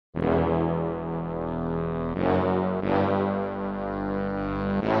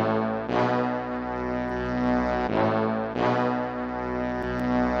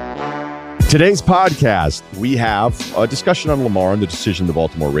Today's podcast, we have a discussion on Lamar and the decision the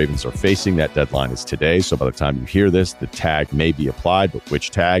Baltimore Ravens are facing. That deadline is today. So by the time you hear this, the tag may be applied, but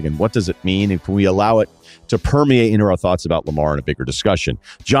which tag and what does it mean? And can we allow it to permeate into our thoughts about Lamar in a bigger discussion?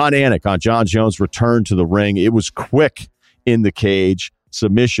 John Anik on John Jones' return to the ring. It was quick in the cage.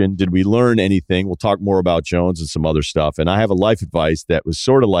 Submission. Did we learn anything? We'll talk more about Jones and some other stuff. And I have a life advice that was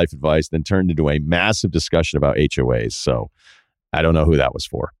sort of life advice, then turned into a massive discussion about HOAs. So I don't know who that was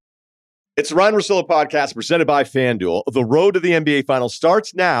for. It's the Ryan Russillo podcast presented by FanDuel. The road to the NBA Finals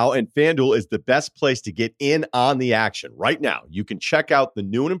starts now, and FanDuel is the best place to get in on the action. Right now, you can check out the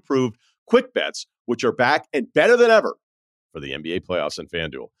new and improved Quick Bets, which are back and better than ever for the NBA playoffs on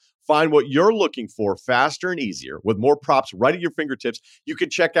FanDuel. Find what you're looking for faster and easier with more props right at your fingertips. You can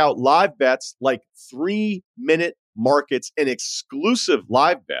check out live bets like 3-minute markets and exclusive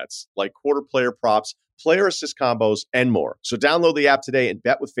live bets like quarter player props, player assist combos, and more. So download the app today and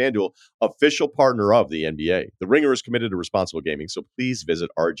bet with FanDuel, official partner of the NBA. The Ringer is committed to responsible gaming, so please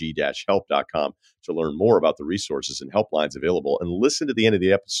visit rg-help.com to learn more about the resources and helplines available and listen to the end of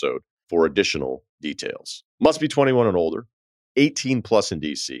the episode for additional details. Must be 21 and older, 18 plus in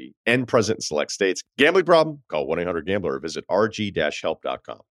D.C., and present in select states. Gambling problem? Call 1-800-GAMBLER or visit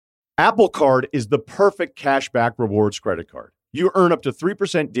rg-help.com. Apple Card is the perfect cashback rewards credit card. You earn up to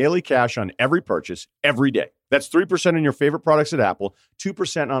 3% daily cash on every purchase every day. That's 3% on your favorite products at Apple,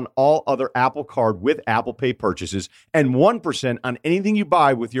 2% on all other Apple Card with Apple Pay purchases, and 1% on anything you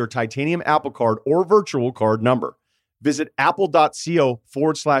buy with your titanium Apple Card or virtual card number. Visit apple.co/card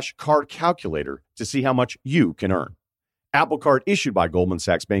calculator to see how much you can earn. Apple Card issued by Goldman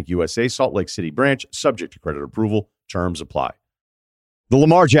Sachs Bank USA, Salt Lake City branch, subject to credit approval. Terms apply. The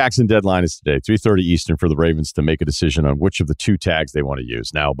Lamar Jackson deadline is today, 3:30 Eastern, for the Ravens to make a decision on which of the two tags they want to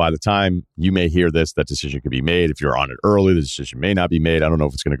use. Now, by the time you may hear this, that decision could be made. If you're on it early, the decision may not be made. I don't know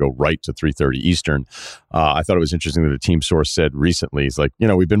if it's going to go right to 3:30 Eastern. I thought it was interesting that a team source said recently, he's like,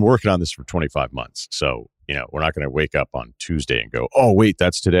 we've been working on this for 25 months. So, we're not going to wake up on Tuesday and go, oh, wait,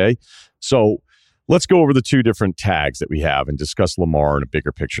 that's today. So let's go over the two different tags that we have and discuss Lamar in a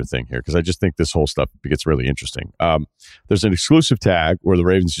bigger picture thing here, because I just think this whole stuff gets really interesting. There's an exclusive tag where the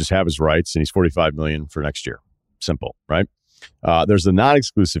Ravens just have his rights, and he's $45 million for next year. Simple, right? There's the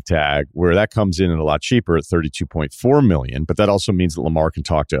non-exclusive tag where that comes in at a lot cheaper at $32.4 million, but that also means that Lamar can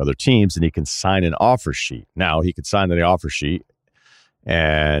talk to other teams and he can sign an offer sheet. Now, he could sign the offer sheet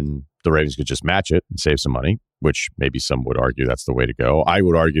and the Ravens could just match it and save some money, which maybe some would argue that's the way to go. I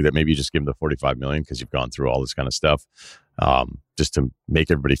would argue that maybe you just give him the $45 million because you've gone through all this kind of stuff just to make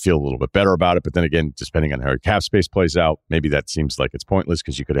everybody feel a little bit better about it. But then again, depending on how your cap space plays out, maybe that seems like it's pointless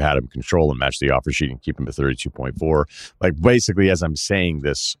because you could have had him control and match the offer sheet and keep him at 32.4. Like basically, as I'm saying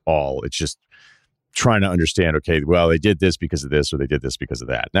this all, it's just trying to understand, okay, well, they did this because of this or they did this because of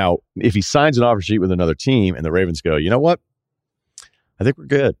that. Now, if he signs an offer sheet with another team and the Ravens go, you know what? I think we're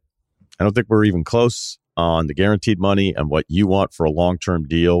good. I don't think we're even close on the guaranteed money and what you want for a long-term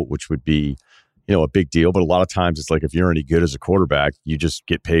deal, which would be, a big deal. But a lot of times it's like if you're any good as a quarterback, you just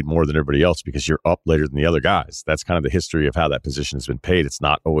get paid more than everybody else because you're up later than the other guys. That's kind of the history of how that position has been paid. It's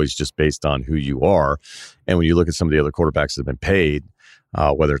not always just based on who you are. And when you look at some of the other quarterbacks that have been paid,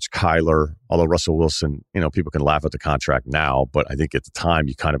 whether it's Kyler, although Russell Wilson, people can laugh at the contract now, but I think at the time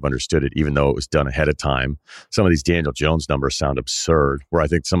you kind of understood it, even though it was done ahead of time. Some of these Daniel Jones numbers sound absurd, where I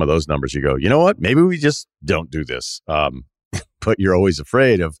think some of those numbers you go, you know what, maybe we just don't do this. But you're always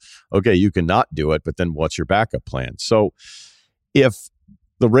afraid of, okay, you cannot do it, but then what's your backup plan? So if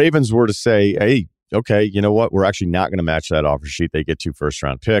the Ravens were to say, hey, okay, you know what? We're actually not going to match that offer sheet. They get 2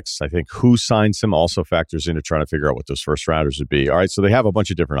 first-round picks. I think who signs him also factors into trying to figure out what those first-rounders would be. All right, so they have a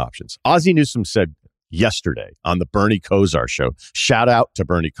bunch of different options. Ozzie Newsome said yesterday on the Bernie Kosar show, shout out to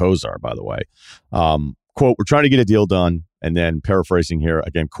Bernie Kosar, by the way, quote, we're trying to get a deal done, and then paraphrasing here,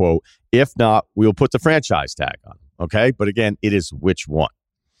 again, quote, if not, we'll put the franchise tag on. Okay, but again, it is which one.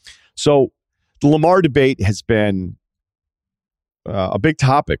 So the Lamar debate has been a big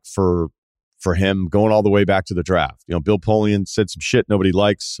topic for him going all the way back to the draft. Bill Polian said some shit nobody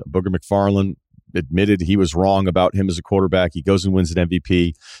likes. Booger McFarland admitted he was wrong about him as a quarterback. He goes and wins an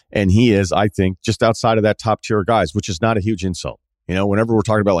MVP, and he is, I think, just outside of that top tier of guys, which is not a huge insult. Whenever we're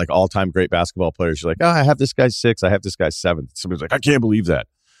talking about like all-time great basketball players, you're like, oh, I have this guy 6th, I have this guy 7th. Somebody's like, I can't believe that.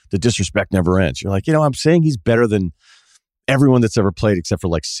 The disrespect never ends. You're like, I'm saying he's better than everyone that's ever played except for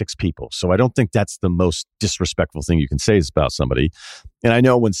like 6 people. So I don't think that's the most disrespectful thing you can say about somebody. And I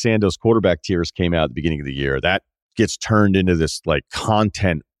know when Sandoz quarterback tiers came out at the beginning of the year, that gets turned into this like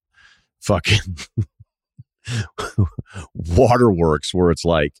content fucking waterworks where it's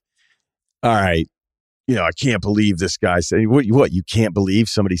like, all right, I can't believe this guy said, what, you can't believe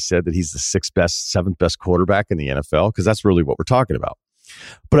somebody said that he's the seventh best quarterback in the NFL? Because that's really what we're talking about.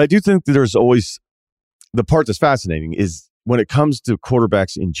 But I do think that there's always, the part that's fascinating is when it comes to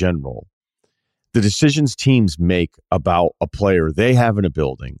quarterbacks in general, the decisions teams make about a player they have in a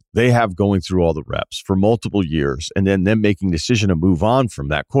building, they have going through all the reps for multiple years, and then them making a decision to move on from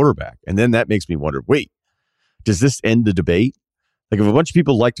that quarterback. And then that makes me wonder, wait, does this end the debate? Like if a bunch of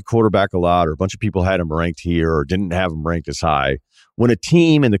people liked a quarterback a lot, or a bunch of people had him ranked here or didn't have him ranked as high, when a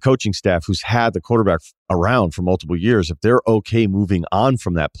team and the coaching staff who's had the quarterback around for multiple years, if they're okay moving on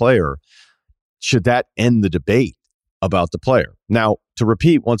from that player, should that end the debate about the player? Now, to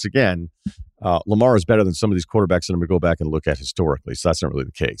repeat once again, Lamar is better than some of these quarterbacks that I'm going to go back and look at historically. So that's not really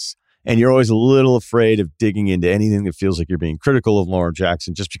the case. And you're always a little afraid of digging into anything that feels like you're being critical of Lamar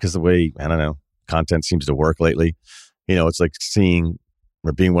Jackson just because the way, I don't know, content seems to work lately. It's like seeing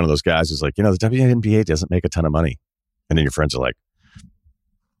or being one of those guys who's like, the WNBA doesn't make a ton of money. And then your friends are like,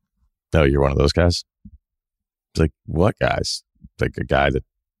 no, you're one of those guys. It's like, what guys? Like a guy that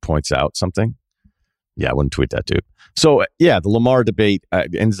points out something? Yeah, I wouldn't tweet that dude. So yeah, the Lamar debate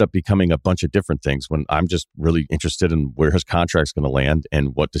ends up becoming a bunch of different things when I'm just really interested in where his contract's going to land and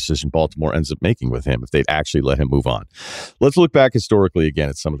what decision Baltimore ends up making with him if they'd actually let him move on. Let's look back historically again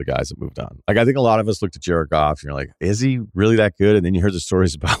at some of the guys that moved on. Like I think a lot of us looked at Jared Goff and you're like, is he really that good? And then you heard the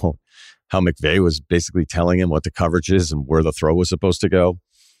stories about how McVay was basically telling him what the coverage is and where the throw was supposed to go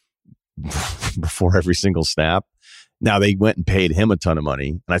before every single snap. Now they went and paid him a ton of money.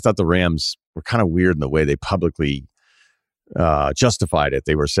 And I thought the Rams were kind of weird in the way they publicly justified it.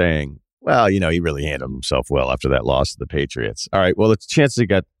 They were saying, well, he really handled himself well after that loss to the Patriots. All right, well, the chance they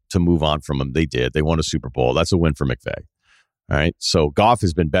got to move on from him, they did. They won a Super Bowl. That's a win for McVay. All right, so Goff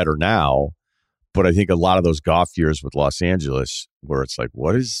has been better now, but I think a lot of those Goff years with Los Angeles where it's like,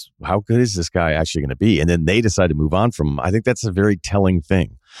 how good is this guy actually going to be? And then they decide to move on from him. I think that's a very telling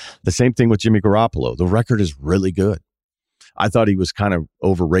thing. The same thing with Jimmy Garoppolo. The record is really good. I thought he was kind of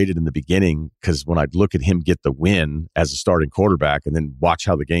overrated in the beginning because when I'd look at him get the win as a starting quarterback and then watch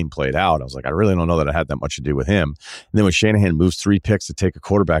how the game played out, I was like, I really don't know that I had that much to do with him. And then when Shanahan moves 3 picks to take a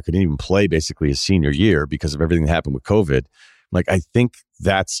quarterback who didn't even play basically his senior year because of everything that happened with COVID, I think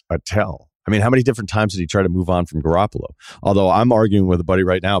that's a tell. I mean, how many different times did he try to move on from Garoppolo? Although I'm arguing with a buddy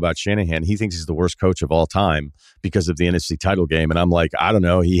right now about Shanahan. He thinks he's the worst coach of all time because of the NFC title game. And I'm like, I don't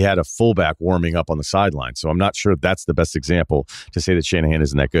know. He had a fullback warming up on the sideline. So I'm not sure that's the best example to say that Shanahan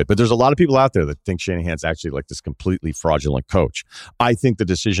isn't that good. But there's a lot of people out there that think Shanahan's actually like this completely fraudulent coach. I think the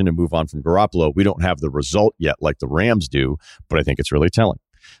decision to move on from Garoppolo, we don't have the result yet like the Rams do, but I think it's really telling.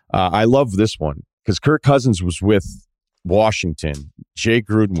 I love this one because Kirk Cousins was with Washington. Jay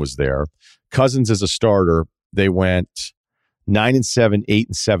Gruden was there. Cousins as a starter, they went 9-7, 8-7,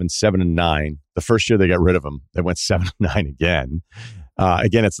 7-9. The first year they got rid of him, they went 7-9 again.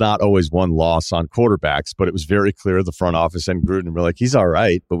 Again, it's not always one loss on quarterbacks, but it was very clear the front office and Gruden were like, he's all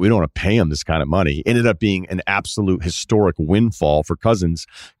right, but we don't want to pay him this kind of money. Ended up being an absolute historic windfall for Cousins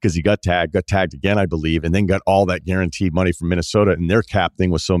because he got tagged again, I believe, and then got all that guaranteed money from Minnesota. And their cap thing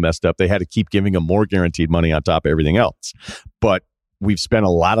was so messed up, they had to keep giving him more guaranteed money on top of everything else. But we've spent a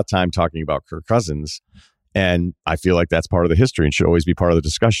lot of time talking about Kirk Cousins. And I feel like that's part of the history and should always be part of the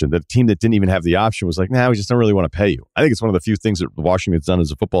discussion. The team that didn't even have the option was like, nah, we just don't really want to pay you. I think it's one of the few things that Washington's done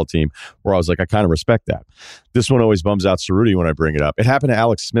as a football team where I was like, I kind of respect that. This one always bums out Cerruti when I bring it up. It happened to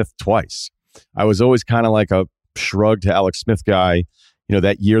Alex Smith twice. I was always kind of like a shrug to Alex Smith guy.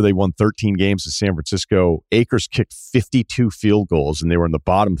 That year they won 13 games in San Francisco. Akers kicked 52 field goals, and they were in the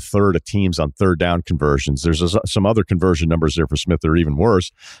bottom third of teams on third down conversions. There's some other conversion numbers there for Smith that are even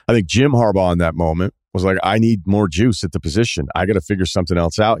worse. I think Jim Harbaugh in that moment was like, I need more juice at the position. I got to figure something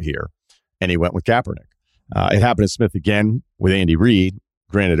else out here. And he went with Kaepernick. It happened to Smith again with Andy Reid.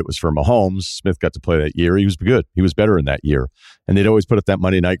 Granted, it was for Mahomes. Smith got to play that year. He was good. He was better in that year. And they'd always put up that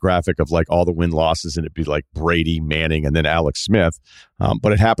Monday night graphic of like all the win-losses, and it'd be like Brady, Manning, and then Alex Smith.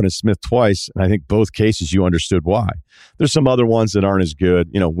 But it happened to Smith twice, and I think both cases you understood why. There's some other ones that aren't as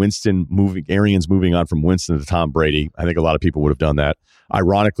good. Arians moving on from Winston to Tom Brady. I think a lot of people would have done that.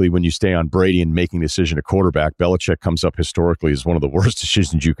 Ironically, when you stay on Brady and making a decision at quarterback, Belichick comes up historically as one of the worst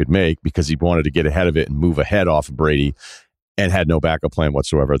decisions you could make because he wanted to get ahead of it and move ahead off of Brady and had no backup plan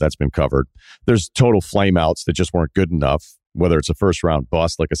whatsoever. That's been covered. There's total flameouts that just weren't good enough, whether it's a first-round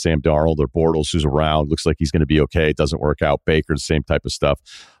bust like a Sam Darnold or Bortles who's around, looks like he's going to be okay, it doesn't work out. Baker, the same type of stuff.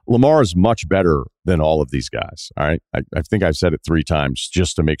 Lamar is much better than all of these guys, all right? I think I've said it 3 times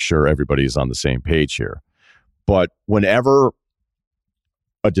just to make sure everybody is on the same page here. But whenever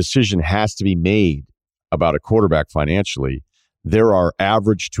a decision has to be made about a quarterback financially, there are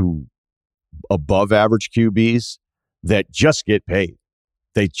average to above average QBs that just get paid.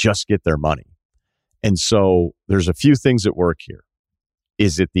 They just get their money. And so there's a few things at work here.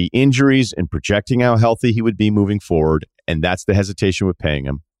 Is it the injuries and projecting how healthy he would be moving forward? And that's the hesitation with paying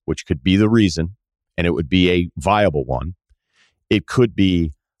him, which could be the reason, and it would be a viable one. It could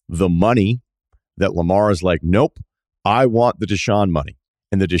be the money that Lamar is like, nope, I want the Deshaun money.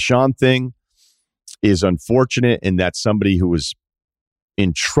 And the Deshaun thing is unfortunate in that somebody who was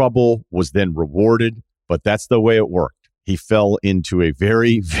in trouble was then rewarded, but that's the way it worked. He fell into a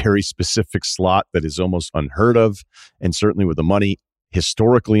very, very specific slot that is almost unheard of, and certainly with the money,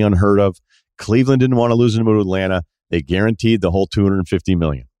 historically unheard of. Cleveland didn't want to lose him to Atlanta. They guaranteed the whole $250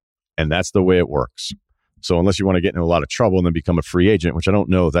 million, and that's the way it works. So unless you want to get into a lot of trouble and then become a free agent, which I don't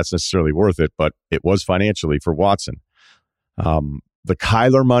know if that's necessarily worth it, but it was financially for Watson. The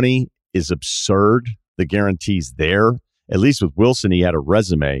Kyler money is absurd. The guarantee's there. At least with Wilson, he had a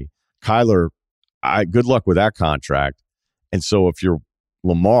resume. Kyler, good luck with that contract. And so if you're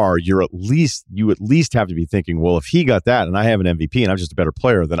Lamar, you at least have to be thinking, well, if he got that and I have an MVP and I'm just a better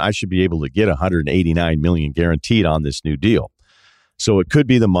player, then I should be able to get $189 million guaranteed on this new deal. So it could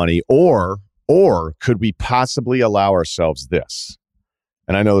be the money, or could we possibly allow ourselves this?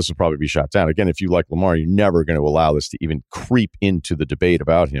 And I know this will probably be shot down. Again, if you like Lamar, you're never going to allow this to even creep into the debate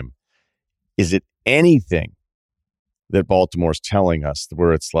about him. Is it anything that Baltimore's telling us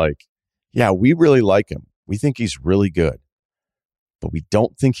where it's like, yeah, we really like him. We think he's really good. But we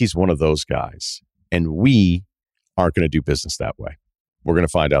don't think he's one of those guys. And we aren't going to do business that way. We're going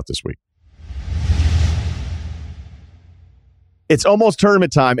to find out this week. It's almost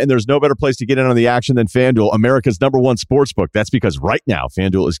tournament time, and there's no better place to get in on the action than FanDuel, America's #1 sportsbook. That's because right now,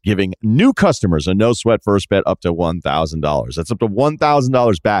 FanDuel is giving new customers a no-sweat first bet up to $1,000. That's up to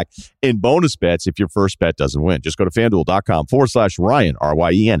 $1,000 back in bonus bets if your first bet doesn't win. Just go to FanDuel.com/Ryan,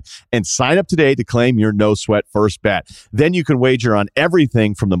 R-Y-E-N, and sign up today to claim your no-sweat first bet. Then you can wager on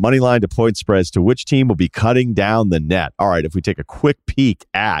everything from the money line to point spreads to which team will be cutting down the net. All right, if we take a quick peek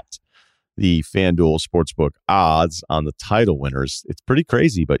at the FanDuel Sportsbook odds on the title winners, it's pretty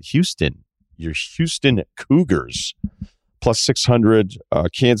crazy. But Houston, your Houston Cougars, plus 600.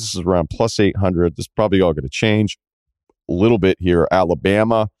 Kansas is around plus 800. This is probably all going to change a little bit here.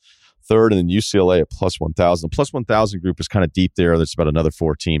 Alabama, third, and then UCLA at plus 1,000. The plus 1,000 group is kind of deep there. There's about another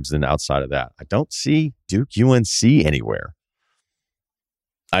 4 teams. Then outside of that, I don't see Duke UNC anywhere.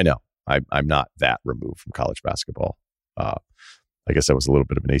 I know. I'm not that removed from college basketball. I guess that was a little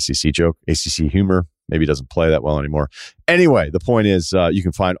bit of an ACC joke. ACC humor maybe doesn't play that well anymore. Anyway, the point is you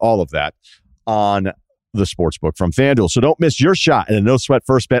can find all of that on the Sportsbook from FanDuel. So don't miss your shot at a no-sweat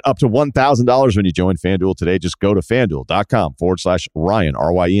first bet up to $1,000 when you join FanDuel today. Just go to FanDuel.com/Ryan,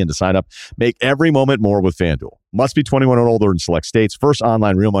 R-Y-E-N, to sign up. Make every moment more with FanDuel. Must be 21 or older in select states. First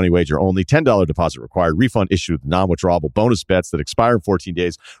online real money wager only. $10 deposit required. Refund issued with non-withdrawable bonus bets that expire in 14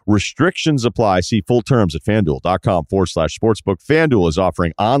 days. Restrictions apply. See full terms at FanDuel.com/sportsbook. FanDuel is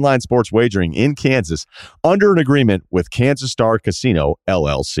offering online sports wagering in Kansas under an agreement with Kansas Star Casino,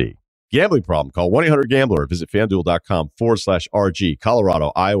 LLC. Gambling problem? Call 1-800-GAMBLER or visit FanDuel.com/RG.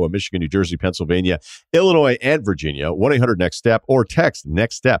 Colorado, Iowa, Michigan, New Jersey, Pennsylvania, Illinois, and Virginia. 1-800-NEXT-STEP or text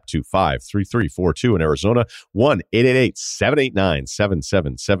NEXT-STEP to 53342. In Arizona,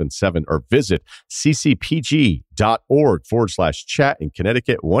 1-888-789-7777 or visit ccpg.org/chat. In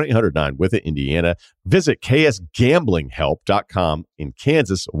Connecticut, 1-800-9-WITH-IT. Indiana, visit ksgamblinghelp.com. In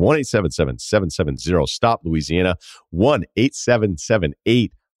Kansas, 1-877-770-STOP. Louisiana,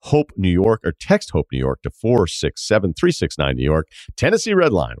 1-8778 HOPE New York, or text HOPE New York to 467-369 New York. Tennessee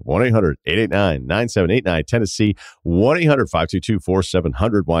Redline, 1-800-889-9789. Tennessee,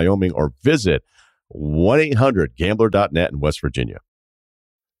 1-800-522-4700 Wyoming, or visit 1-800-GAMBLER.net in West Virginia.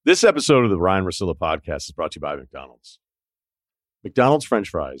 This episode of the Ryan Russillo podcast is brought to you by McDonald's. McDonald's French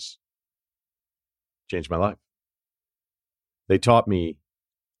fries changed my life. They taught me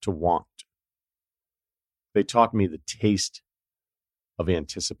to want. They taught me the taste of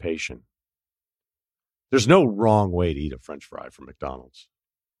anticipation. There's no wrong way to eat a French fry from McDonald's,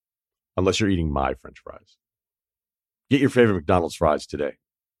 unless you're eating my French fries. Get your favorite McDonald's fries today.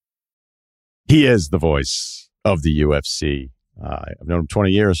 He is the voice of the UFC. I've known him 20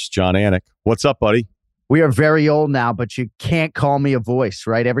 years, John Anik. What's up, buddy? We are very old now, but you can't call me a voice,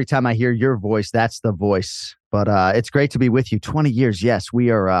 right? Every time I hear your voice, that's the voice. But it's great to be with you. 20 years, yes. We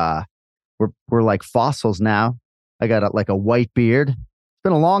are. We're like fossils now. I got like a white beard. It's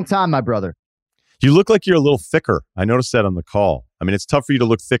been a long time, my brother. You look like you're a little thicker. I noticed that on the call. I mean, it's tough for you to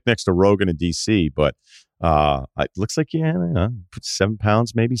look thick next to Rogan in DC, but it looks like, put 7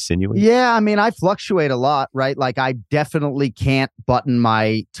 pounds, maybe sinewy. Yeah, I mean, I fluctuate a lot, right? Like, I definitely can't button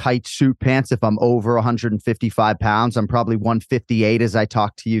my tight suit pants if I'm over 155 pounds. I'm probably 158 as I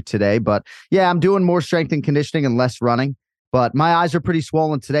talk to you today. But yeah, I'm doing more strength and conditioning and less running. But my eyes are pretty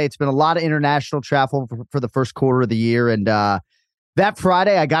swollen today. It's been a lot of international travel for the first quarter of the year. And that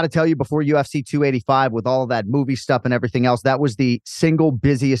Friday, I got to tell you, before UFC 285, with all of that movie stuff and everything else, that was the single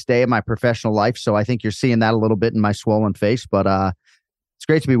busiest day of my professional life. So I think you're seeing that a little bit in my swollen face. But it's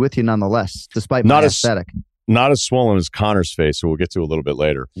great to be with you nonetheless, despite my aesthetic. Not as swollen as Connor's face, who we'll get to a little bit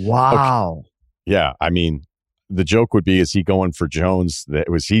later. Wow. Okay. Yeah, I mean, the joke would be, is he going for Jones?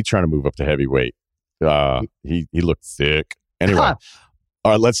 Was he trying to move up to heavyweight? He looked thick. Anyway,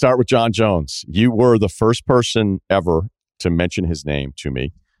 all right, let's start with Jon Jones. You were the first person ever to mention his name to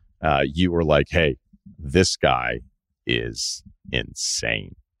me. You were like, hey, this guy is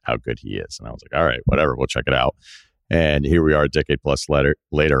insane how good he is. And I was like, all right, whatever, we'll check it out. And here we are a decade plus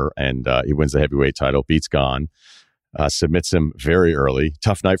later, and he wins the heavyweight title, beats Gane, submits him very early.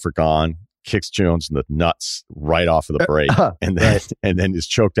 Tough night for Gane, kicks Jones in the nuts right off of the break, and then is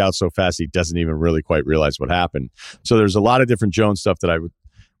choked out so fast he doesn't even really quite realize what happened. So there's a lot of different Jones stuff that I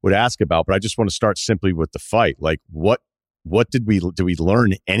would ask about, but I just want to start simply with the fight. Like, do we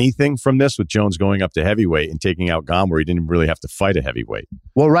learn anything from this with Jones going up to heavyweight and taking out Gane, where he didn't really have to fight a heavyweight?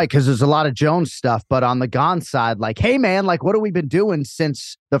 Well, right, because there's a lot of Jones stuff, but on the Gane side, like, hey man, like, what have we been doing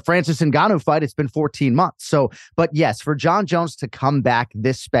since the Francis Ngannou fight? It's been 14 months. So, but yes, for Jon Jones to come back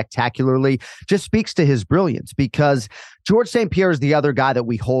this spectacularly just speaks to his brilliance, because George St. Pierre is the other guy that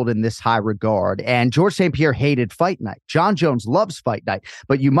we hold in this high regard. And George St. Pierre hated fight night. Jon Jones loves fight night.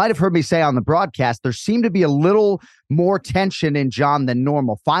 But you might have heard me say on the broadcast, there seemed to be a little more tension in Jon than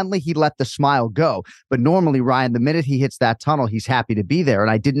normal. Finally, he let the smile go. But normally, Ryan, the minute he hits that tunnel, he's happy to be there. And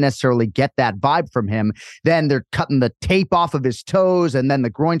I didn't necessarily get that vibe from him. Then they're cutting the tape off of his toes, and then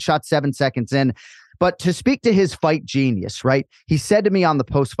the groin shot 7 seconds in. But to speak to his fight genius, right? He said to me on the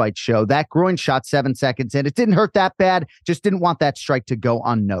post-fight show, that groin shot 7 seconds in, it didn't hurt that bad, just didn't want that strike to go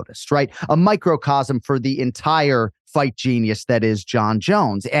unnoticed, right? A microcosm for the entire fight genius that is Jon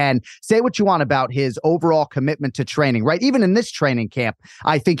Jones. And say what you want about his overall commitment to training, right? Even in this training camp,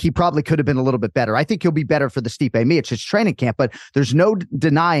 I think he probably could have been a little bit better. I think he'll be better for the Stipe Miocic training camp, but there's no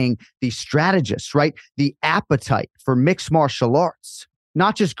denying the strategist, right? The appetite for mixed martial arts.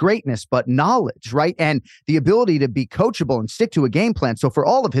 Not just greatness, but knowledge, right? And the ability to be coachable and stick to a game plan. So for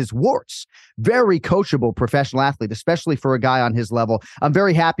all of his warts, very coachable professional athlete, especially for a guy on his level. I'm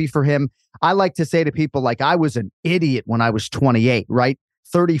very happy for him. I like to say to people, like, I was an idiot when I was 28, right?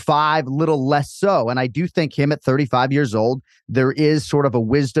 35, little less so. And I do think him at 35 years old, there is sort of a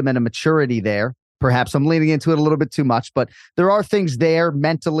wisdom and a maturity there. Perhaps I'm leaning into it a little bit too much, but there are things there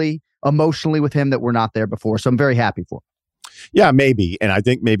mentally, emotionally with him that were not there before. So I'm very happy for him. Yeah, maybe. And I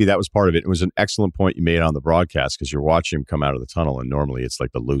think maybe that was part of it. It was an excellent point you made on the broadcast, because you're watching him come out of the tunnel, and normally it's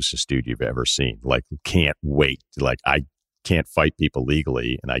like the loosest dude you've ever seen. Like, can't wait. Like, I can't fight people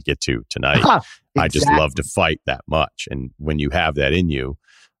legally, and I get to tonight. Exactly. I just love to fight that much. And when you have that in you,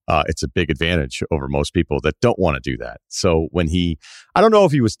 it's a big advantage over most people that don't want to do that. So when I don't know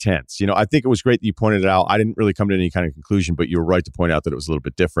if he was tense. I think it was great that you pointed it out. I didn't really come to any kind of conclusion, but you were right to point out that it was a little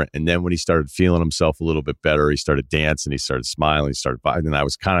bit different. And then when he started feeling himself a little bit better, he started dancing, he started smiling, he started vibing. And I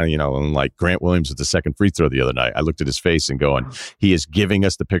was kind of, like Grant Williams with the second free throw the other night. I looked at his face and going, he is giving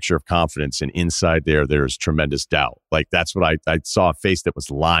us the picture of confidence. And inside there's tremendous doubt. Like, that's what I saw, a face that was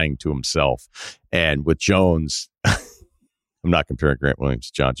lying to himself. And with Jones, I'm not comparing Grant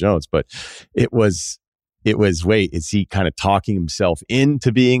Williams to Jon Jones, but it was, wait, is he kind of talking himself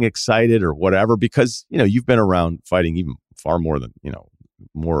into being excited or whatever? Because, you've been around fighting even far more than,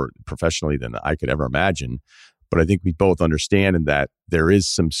 more professionally than I could ever imagine. But I think we both understand in that there is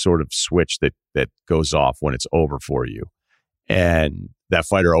some sort of switch that goes off when it's over for you. And that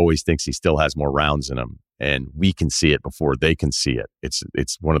fighter always thinks he still has more rounds in him. And we can see it before they can see it.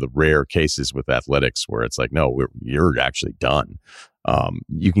 It's one of the rare cases with athletics where it's like, no, you're actually done.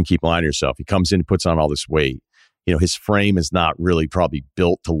 You can keep lying to yourself. He comes in, puts on all this weight. His frame is not really probably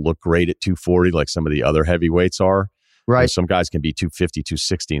built to look great at 240 like some of the other heavyweights are. Right. Some guys can be 250,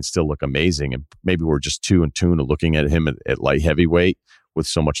 260 and still look amazing. And maybe we're just too in tune to looking at him at light heavyweight with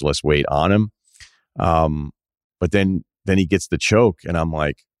so much less weight on him. But then he gets the choke, and I'm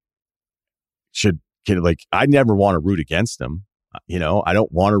like, I never want to root against him. I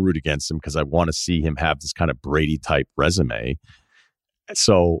don't want to root against him because I want to see him have this kind of Brady type resume.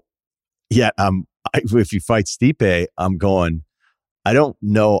 So, yeah, if you fight Stipe, I'm going, I don't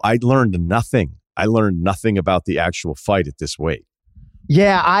know. I learned nothing. I learned nothing about the actual fight at this weight.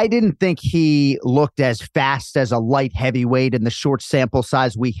 Yeah, I didn't think he looked as fast as a light heavyweight in the short sample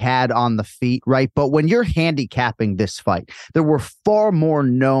size we had on the feet, right? But when you're handicapping this fight, there were far more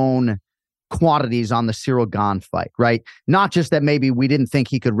known quantities on the Cyril Gane fight, right? Not just that maybe we didn't think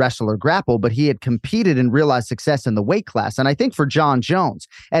he could wrestle or grapple, but he had competed and realized success in the weight class. And I think for Jon Jones,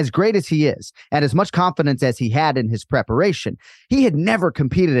 as great as he is, and as much confidence as he had in his preparation, he had never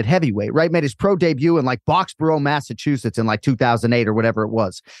competed at heavyweight, right? Made his pro debut in like Boxborough, Massachusetts in like 2008 or whatever it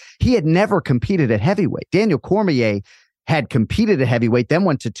was. He had never competed at heavyweight. Daniel Cormier had competed at heavyweight, then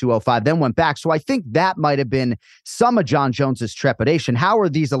went to 205, then went back. So I think that might have been some of Jon Jones's trepidation. How are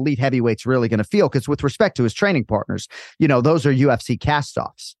these elite heavyweights really going to feel? Because with respect to his training partners, those are UFC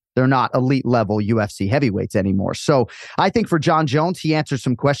castoffs. They're not elite level UFC heavyweights anymore. So I think for Jon Jones, he answered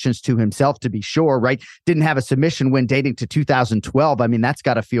some questions to himself, to be sure, right? Didn't have a submission win dating to 2012. I mean, that's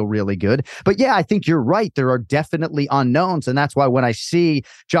got to feel really good. But yeah, I think you're right. There are definitely unknowns. And that's why when I see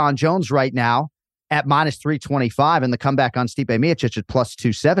Jon Jones right now at minus 325 and the comeback on Stipe Miocic at plus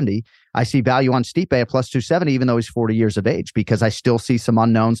 270, I see value on Stipe at plus 270, even though he's 40 years of age, because I still see some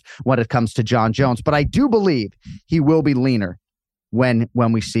unknowns when it comes to Jon Jones. But I do believe he will be leaner when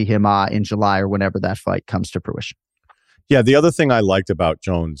we see him in July or whenever that fight comes to fruition. Yeah, the other thing I liked about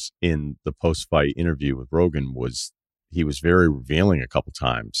Jones in the post-fight interview with Rogan was he was very revealing a couple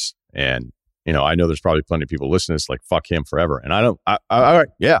times. And I know there's probably plenty of people listening to this like, fuck him forever. And all right,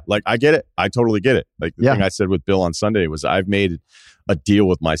 yeah, like I get it. I totally get it. Like the thing I said with Bill on Sunday was I've made a deal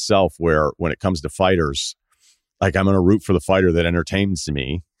with myself where when it comes to fighters, like I'm going to root for the fighter that entertains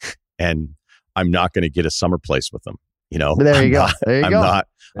me and I'm not going to get a summer place with them. There you go.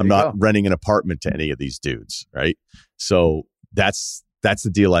 I'm not renting an apartment to any of these dudes. Right. So that's the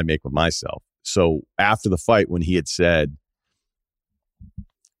deal I make with myself. So after the fight, when he had said,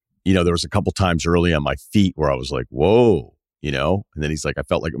 there was a couple times early on my feet where I was like, whoa, and then he's like, I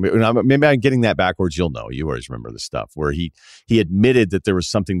felt like maybe I'm getting that backwards. You'll know. You always remember the stuff where he admitted that there was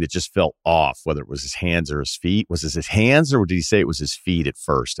something that just felt off, whether it was his hands or his feet. Was it his hands or did he say it was his feet at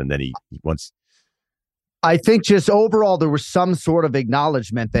first? And then he once. I think just overall, there was some sort of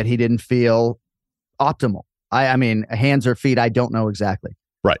acknowledgement that he didn't feel optimal. I mean, hands or feet, I don't know exactly.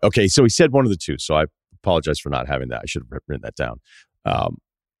 Right. Okay. So he said one of the two. So I apologize for not having that. I should have written that down.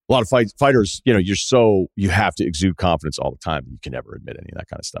 A lot of fighters, you have to exude confidence all the time. You can never admit any of that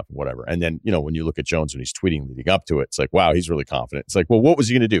kind of stuff and whatever. And then, when you look at Jones when he's tweeting leading up to it, it's like, wow, he's really confident. It's like, well, what was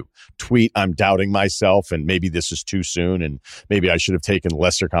he going to do? Tweet, I'm doubting myself and maybe this is too soon and maybe I should have taken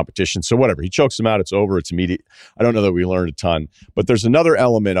lesser competition. So whatever, he chokes him out. It's over. It's immediate. I don't know that we learned a ton, but there's another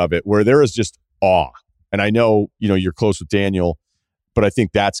element of it where there is just awe. And I know, you're close with Daniel, but I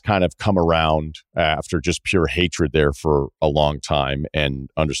think that's kind of come around after just pure hatred there for a long time, and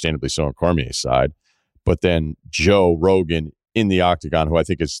understandably so on Cormier's side. But then Joe Rogan in the octagon, who I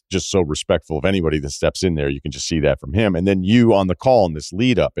think is just so respectful of anybody that steps in there. You can just see that from him. And then you on the call in this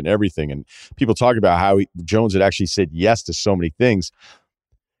lead up and everything. And people talk about how Jones had actually said yes to so many things.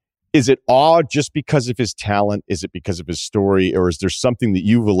 Is it awe just because of his talent? Is it because of his story? Or is there something that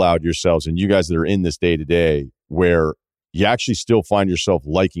you've allowed yourselves and you guys that are in this day to day where you actually still find yourself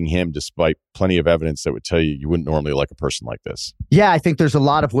liking him despite plenty of evidence that would tell you wouldn't normally like a person like this? Yeah, I think there's a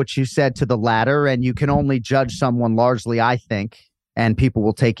lot of what you said to the latter, and you can only judge someone largely, I think, and people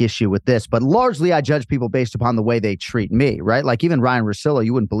will take issue with this, but largely I judge people based upon the way they treat me, right? Like even Ryan Russillo,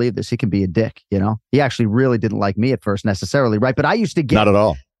 you wouldn't believe this. He can be a dick, He actually really didn't like me at first necessarily, right? But I used to get... Not at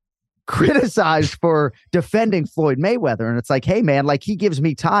all. Criticized for defending Floyd Mayweather. And it's like, hey, man, like he gives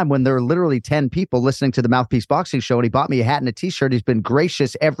me time when there are literally 10 people listening to the Mouthpiece Boxing Show and he bought me a hat and a t-shirt. He's been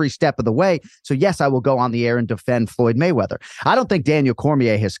gracious every step of the way. So yes, I will go on the air and defend Floyd Mayweather. I don't think Daniel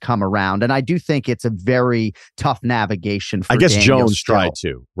Cormier has come around. And I do think it's a very tough navigation for I guess Daniel Jones still. tried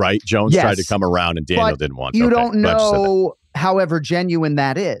to, right? Jones tried to come around and Daniel didn't want to. You don't know however genuine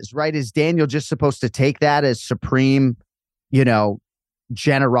that is, right? Is Daniel just supposed to take that as supreme,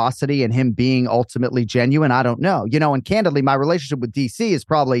 generosity and him being ultimately genuine? I don't know. And candidly, my relationship with DC is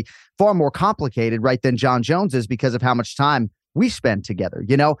probably far more complicated, right, than Jon Jones is because of how much time we spend together,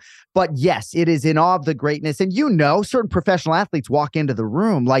 But yes, it is in awe of the greatness. And certain professional athletes walk into the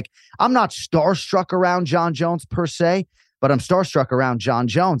room. Like, I'm not starstruck around Jon Jones per se, but I'm starstruck around Jon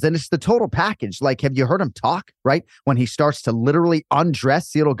Jones. And it's the total package. Like, have you heard him talk, right? When he starts to literally undress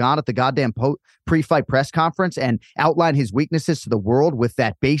Cyril Gane at the goddamn pre-fight press conference and outline his weaknesses to the world with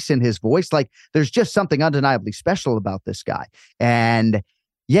that bass in his voice. Like, there's just something undeniably special about this guy. And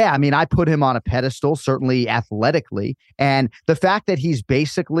yeah, I mean, I put him on a pedestal, certainly athletically. And the fact that he's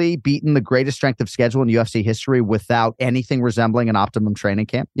basically beaten the greatest strength of schedule in UFC history without anything resembling an optimum training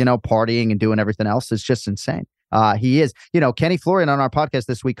camp, partying and doing everything else is just insane. he is. Kenny Florian on our podcast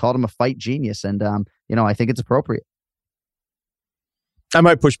this week called him a fight genius, and I think it's appropriate. I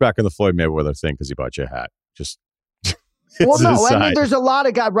might push back on the Floyd Mayweather thing because he bought you a hat. Just well, no, I mean, there's a lot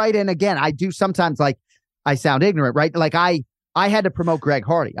of guys, right? And again, I do sometimes I sound ignorant, right? Like I had to promote Greg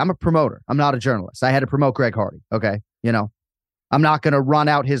Hardy. I'm a promoter. I'm not a journalist. I had to promote Greg Hardy. Okay. I'm not going to run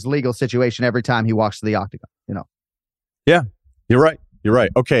out his legal situation every time he walks to the octagon, Yeah, you're right. You're right.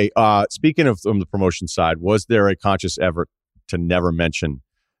 Okay. Speaking of the promotion side, was there a conscious effort to never mention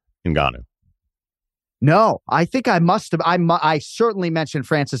Ngannou? No, I think I must have. I certainly mentioned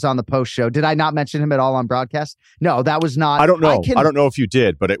Francis on the post show. Did I not mention him at all on broadcast? No, that was not. I don't know. I don't know if you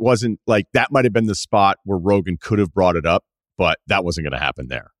did, but it wasn't like that might have been the spot where Rogan could have brought it up, but that wasn't going to happen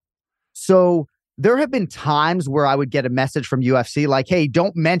there. So there have been times where I would get a message from UFC like, hey,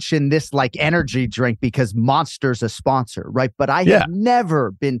 don't mention this energy drink because Monster's a sponsor, right? But I have never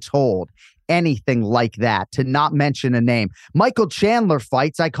been told anything like that, to not mention a name. Michael Chandler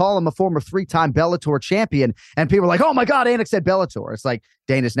fights. I call him a former 3-time Bellator champion, and people are like, oh my God, Anik said Bellator. It's like,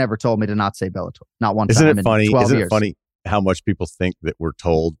 Dana's never told me to not say Bellator. Not one time in 12 years. Isn't it funny how much people think that we're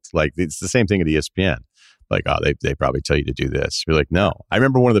told? Like, it's the same thing at ESPN. Like, oh, they probably tell you to do this. We're like, no. I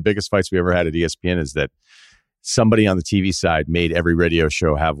remember one of the biggest fights we ever had at ESPN is that somebody on the TV side made every radio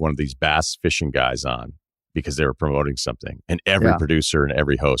show have one of these bass fishing guys on because they were promoting something. And every producer and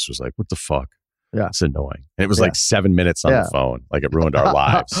every host was like, what the fuck? Yeah. It's annoying. And it was like 7 minutes on the phone. Like, it ruined our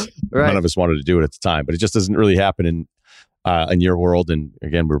lives. Right. None of us wanted to do it at the time, but it just doesn't really happen in your world. And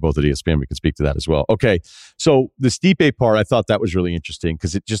again, we're both at ESPN. We can speak to that as well. Okay. So the Stipe part, I thought that was really interesting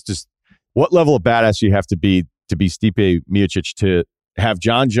because it just is what level of badass you have to be Stipe Miocic to have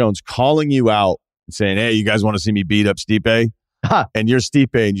John Jones calling you out and saying, hey, you guys want to see me beat up Stipe? And you're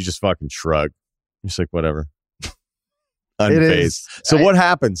Stipe and you just fucking shrug. You're just like, whatever. Unfazed. So what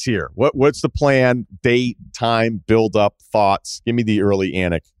happens here? What's the plan, date, time, build up, thoughts? Give me the early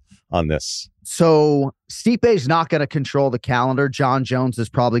Anik on this. So Stipe's not going to control the calendar. John Jones is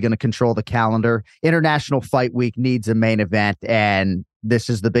probably going to control the calendar. International Fight Week needs a main event, and this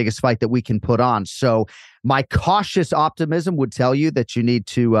is the biggest fight that we can put on. So my cautious optimism would tell you that you need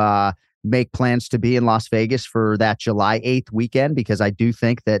to make plans to be in Las Vegas for that July 8th weekend, because I do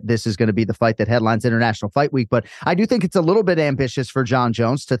think that this is going to be the fight that headlines International Fight Week. But I do think it's a little bit ambitious for John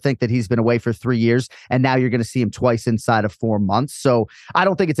Jones to think that he's been away for 3 years and now you're going to see him twice inside of 4 months. So I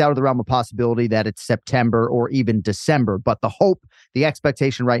don't think it's out of the realm of possibility that it's September or even December. But the hope, the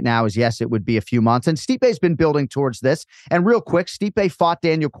expectation right now is, yes, it would be a few months. And Stipe's been building towards this. And real quick, Stipe fought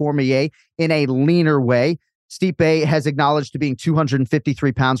Daniel Cormier in a leaner way. Stipe has acknowledged to being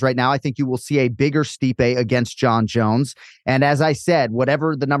 253 pounds right now. I think you will see a bigger Stipe against John Jones. And as I said,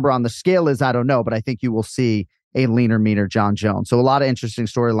 whatever the number on the scale is, I don't know, but I think you will see a leaner, meaner John Jones. So a lot of interesting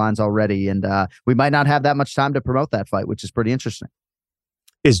storylines already. And we might not have that much time to promote that fight, which is pretty interesting.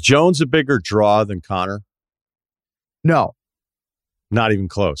 Is Jones a bigger draw than Conor? No. Not even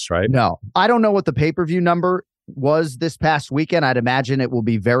close, right? No. I don't know what the pay-per-view number was this past weekend. I'd imagine it will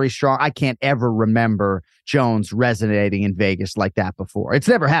be very strong. I can't ever remember Jones resonating in Vegas like that before. It's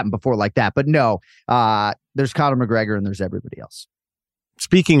never happened before like that. But no, there's Conor McGregor and there's everybody else.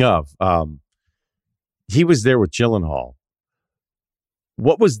 Speaking of, he was there with Gyllenhaal.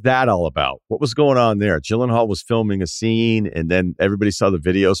 What was that all about? What was going on there? Gyllenhaal was filming a scene and then everybody saw the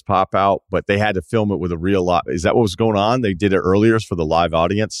videos pop out, but they had to film it with a real lot. Is that what was going on? They did it earlier for the live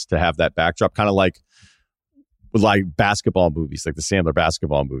audience to have that backdrop, kind of like with like basketball movies, like the Sandler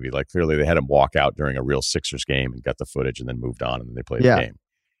basketball movie. Like, clearly they had him walk out during a real Sixers game and got the footage and then moved on and then they played the game.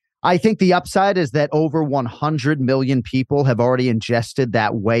 I think the upside is that over 100 million people have already ingested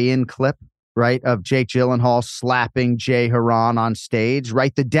that weigh-in clip, right, of Jake Gyllenhaal slapping Jay Haran on stage,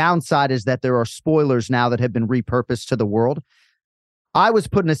 right? The downside is that there are spoilers now that have been repurposed to the world. I was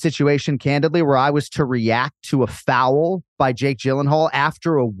put in a situation, candidly, where I was to react to a foul by Jake Gyllenhaal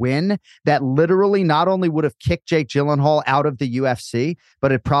after a win that literally not only would have kicked Jake Gyllenhaal out of the UFC,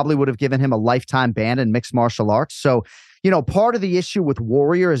 but it probably would have given him a lifetime ban in mixed martial arts. So, you know, part of the issue with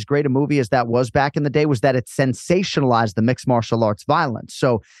Warrior, as great a movie as that was back in the day, was that it sensationalized the mixed martial arts violence.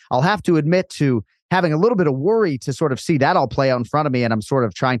 So I'll have to admit to having a little bit of worry to sort of see that all play out in front of me, and I'm sort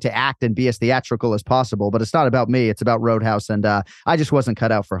of trying to act and be as theatrical as possible. But it's not about me; it's about Roadhouse, and I just wasn't cut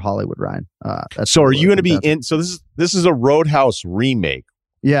out for Hollywood, Ryan. So, are you going to be in? So this is a Roadhouse remake,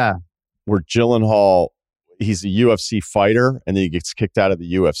 yeah, where Gyllenhaal, he's a UFC fighter, and then he gets kicked out of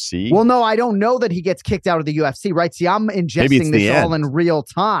the UFC. Well, no, I don't know that he gets kicked out of the UFC, right? See, I'm ingesting this all in real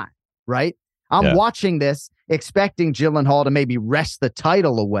time, right? I'm watching this, expecting Gyllenhaal to maybe wrest the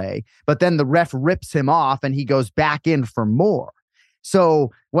title away, but then the ref rips him off and he goes back in for more.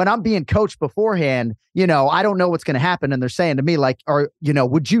 So when I'm being coached beforehand, I don't know what's going to happen. And they're saying to me like,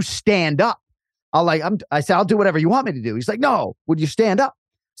 would you stand up? I said, I'll do whatever you want me to do. He's like, no, would you stand up?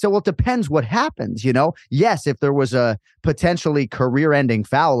 So, well, it depends what happens, Yes, if there was a potentially career-ending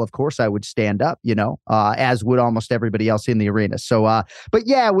foul, of course I would stand up, as would almost everybody else in the arena. So, but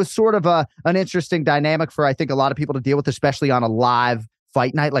yeah, it was sort of an interesting dynamic for, I think, a lot of people to deal with, especially on a live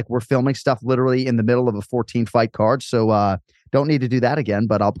fight night. Like, we're filming stuff literally in the middle of a 14-fight card. So, don't need to do that again,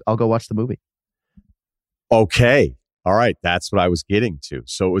 but I'll go watch the movie. Okay. All right. That's what I was getting to.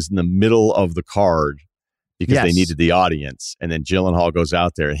 So it was in the middle of the card because they needed the audience. And then Gyllenhaal goes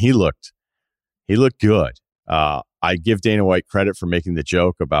out there and he looked good. I give Dana White credit for making the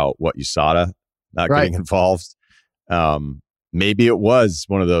joke about what USADA not getting involved. Maybe it was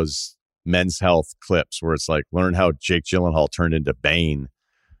one of those Men's Health clips where it's like, learn how Jake Gyllenhaal turned into Bane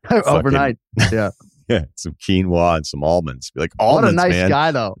overnight. Yeah. Yeah. Some quinoa and some almonds. Like, almonds, what a nice man.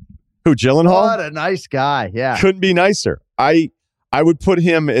 guy, though. Who, Gyllenhaal? What a nice guy. Yeah. Couldn't be nicer. I would put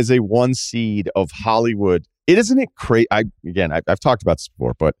him as a 1 seed of Hollywood. Isn't it crazy? I've talked about this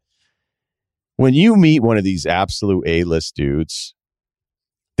before, but when you meet one of these absolute A-list dudes,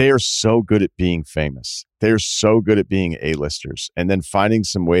 they are so good at being famous. They're so good at being A-listers, and then finding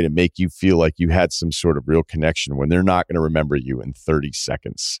some way to make you feel like you had some sort of real connection when they're not going to remember you in 30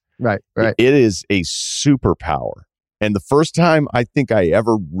 seconds. Right. It is a superpower. And the first time I think I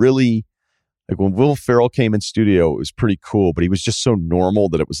ever really, like, when Will Ferrell came in studio, it was pretty cool, but he was just so normal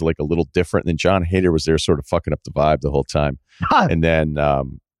that it was like a little different. And then John Hader was there sort of fucking up the vibe the whole time. And then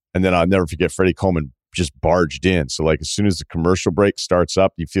I'll never forget Freddie Coleman just barged in. So like, as soon as the commercial break starts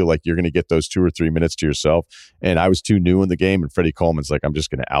up, you feel like you're going to get those 2 or 3 minutes to yourself. And I was too new in the game. And Freddie Coleman's like, I'm just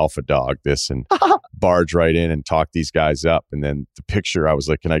going to alpha dog this and barge right in and talk these guys up. And then the picture, I was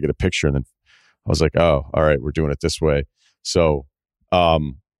like, can I get a picture? And then I was like, oh, all right, we're doing it this way. So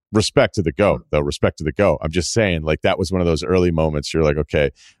respect to the GOAT, though. Respect to the GOAT. I'm just saying, like, that was one of those early moments. You're like,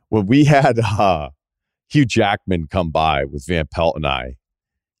 okay, when we had Hugh Jackman come by with Van Pelt and I,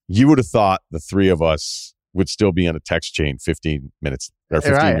 you would have thought the three of us would still be on a text chain 15 minutes or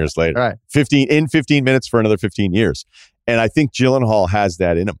 15 years later. Right. 15 minutes for another 15 years. And I think Gyllenhaal has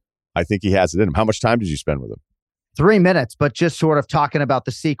that in him. I think he has it in him. How much time did you spend with him? 3 minutes, but just sort of talking about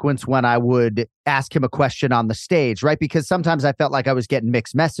the sequence when I would ask him a question on the stage, right? Because sometimes I felt like I was getting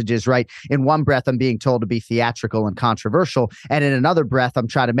mixed messages, right? In one breath, I'm being told to be theatrical and controversial. And in another breath, I'm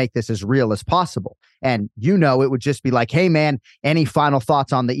trying to make this as real as possible. And, it would just be like, hey, man, any final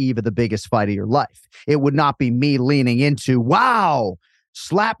thoughts on the eve of the biggest fight of your life? It would not be me leaning into, wow,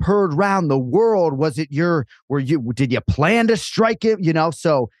 slap heard round the world. Was it did you plan to strike it?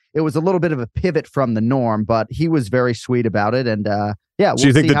 So it was a little bit of a pivot from the norm, but he was very sweet about it. And yeah. So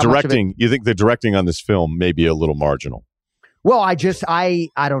you think the directing on this film may be a little marginal? Well, I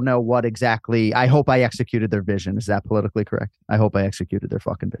don't know what exactly. I hope I executed their vision. Is that politically correct? I hope I executed their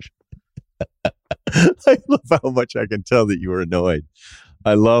fucking vision. I love how much I can tell that you were annoyed.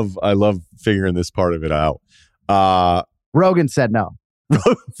 I love figuring this part of it out. Rogan said no.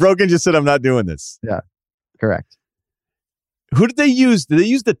 Rogan just said, I'm not doing this. Yeah, correct. Who did they use? Did they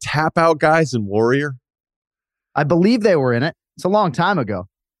use the tap out guys in Warrior? I believe they were in it. It's a long time ago,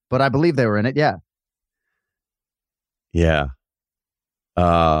 but I believe they were in it. Yeah. Yeah.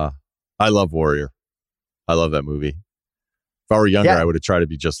 I love Warrior. I love that movie. If I were younger, I would have tried to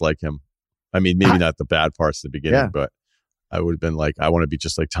be just like him. I mean, maybe not the bad parts at the beginning, but I would have been like, I want to be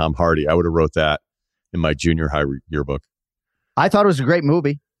just like Tom Hardy. I would have wrote that in my junior high yearbook. I thought it was a great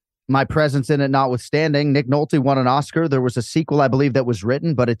movie. My presence in it notwithstanding. Nick Nolte won an Oscar. There was a sequel, I believe, that was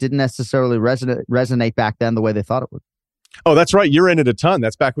written, but it didn't necessarily resonate back then the way they thought it would. Oh, that's right. You're in it a ton.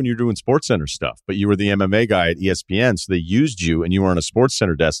 That's back when you were doing SportsCenter stuff, but you were the MMA guy at ESPN, so they used you, and you were on a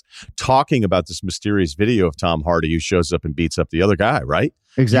SportsCenter desk talking about this mysterious video of Tom Hardy who shows up and beats up the other guy, right?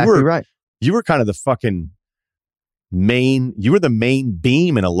 Exactly right. You were kind of the fucking you were the main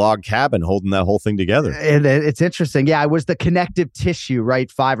beam in a log cabin holding that whole thing together. And it's interesting. Yeah, I was the connective tissue,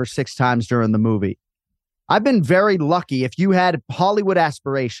 right? 5 or 6 times during the movie. I've been very lucky. If you had Hollywood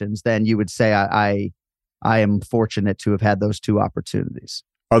aspirations, then you would say I am fortunate to have had those 2 opportunities.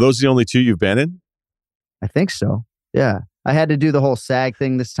 Are those the only 2 you've been in? I think so. Yeah. I had to do the whole SAG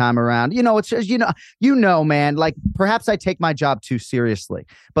thing this time around. It's just, man, like perhaps I take my job too seriously,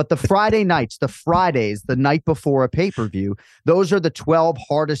 but the Friday nights, the Fridays, the night before a pay-per-view, those are the 12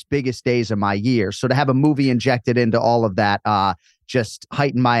 hardest, biggest days of my year. So to have a movie injected into all of that, just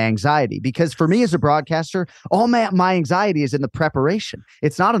heighten my anxiety, because for me as a broadcaster, all my anxiety is in the preparation.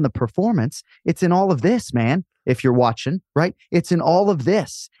 It's not in the performance. It's in all of this, man. If you're watching, right? It's in all of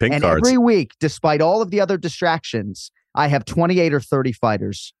this. Pink cards. Every week, despite all of the other distractions, I have 28 or 30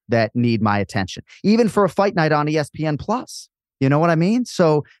 fighters that need my attention, even for a fight night on ESPN Plus. You know what I mean?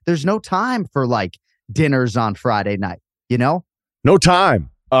 So there's no time for like dinners on Friday night, you know? No time.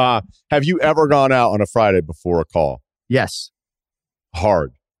 Have you ever gone out on a Friday before a call? Yes.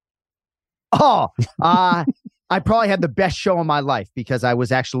 Hard. Oh, I probably had the best show of my life because I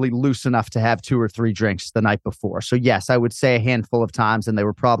was actually loose enough to have 2 or 3 drinks the night before. So yes, I would say a handful of times, and they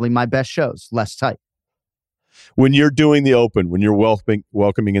were probably my best shows, less tight. When you're doing the open, when you're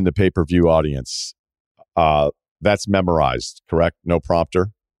welcoming in the pay-per-view audience, that's memorized, correct? No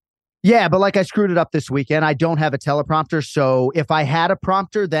prompter? Yeah, but like I screwed it up this weekend. I don't have a teleprompter. So if I had a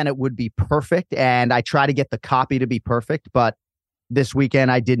prompter, then it would be perfect. And I try to get the copy to be perfect. But this weekend,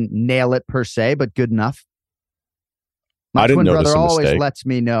 I didn't nail it per se, but good enough. My twin brother always lets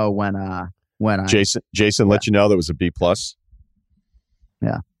me know when I Jason let you know that was a B+.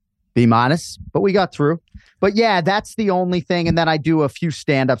 Yeah. B-, but we got through. But yeah, that's the only thing. And then I do a few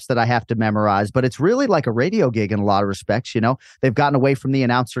stand-ups that I have to memorize, but it's really like a radio gig in a lot of respects. You know, they've gotten away from the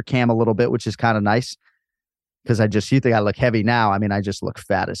announcer cam a little bit, which is kind of nice because you think I look heavy now. I mean, I just look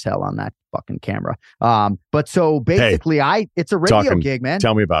fat as hell on that fucking camera. But so basically it's a radio gig, man.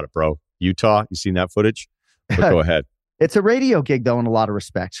 Tell me about it, bro. Utah, you seen that footage? But go ahead. It's a radio gig though, in a lot of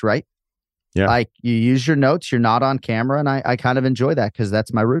respects, right? Yeah. Like you use your notes, you're not on camera. And I kind of enjoy that because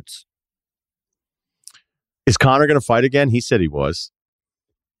that's my roots. Is Conor going to fight again? He said he was.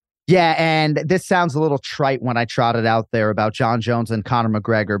 Yeah, and this sounds a little trite when I trotted out there about Jon Jones and Conor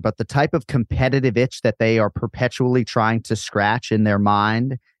McGregor, but the type of competitive itch that they are perpetually trying to scratch in their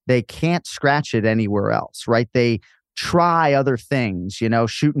mind, they can't scratch it anywhere else, right? They try other things, you know,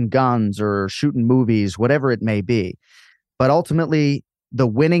 shooting guns or shooting movies, whatever it may be. But ultimately, the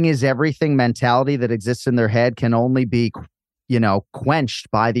winning is everything mentality that exists in their head can only be, you know,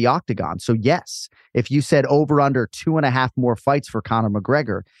 quenched by the octagon. So yes, if you said over under 2.5 more fights for Conor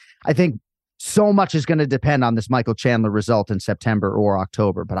McGregor, I think so much is going to depend on this Michael Chandler result in September or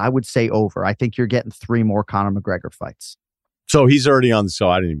October. But I would say over. I think you're getting 3 more Conor McGregor fights. So he's already on the. So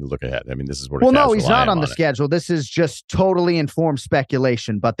I didn't even look ahead. I mean, this is what. Well, no, he's not on the schedule. This is just totally informed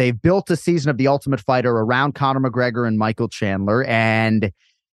speculation. But they've built a season of The Ultimate Fighter around Conor McGregor and Michael Chandler, and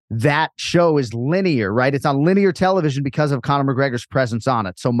that show is linear, right? It's on linear television because of Conor McGregor's presence on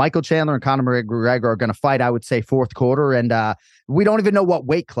it. So Michael Chandler and Conor McGregor are going to fight, I would say, 4th quarter, and we don't even know what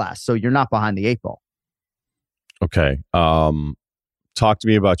weight class. So you're not behind the 8 ball. Okay, talk to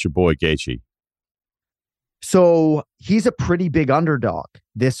me about your boy Gaethje. So he's a pretty big underdog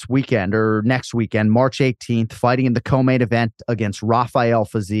this weekend or next weekend, March 18th, fighting in the co-main event against Rafael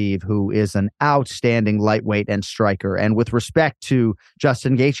Fiziev, who is an outstanding lightweight and striker. And with respect to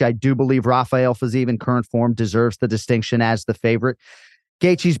Justin Gaethje, I do believe Rafael Fiziev in current form deserves the distinction as the favorite.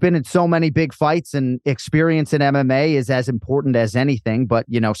 Gaethje's been in so many big fights, and experience in MMA is as important as anything. But,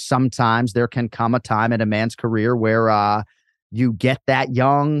 you know, sometimes there can come a time in a man's career where you get that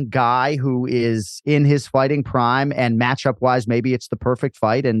young guy who is in his fighting prime, and matchup wise, maybe it's the perfect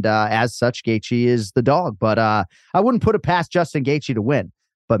fight. And as such, Gaethje is the dog. But I wouldn't put it past Justin Gaethje to win.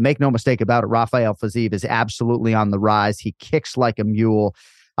 But make no mistake about it, Rafael Fiziev is absolutely on the rise. He kicks like a mule.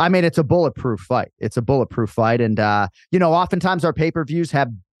 I mean, it's a bulletproof fight. It's a bulletproof fight. And, you know, oftentimes our pay-per-views have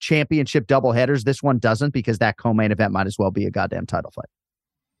championship doubleheaders. This one doesn't, because that co-main event might as well be a goddamn title fight.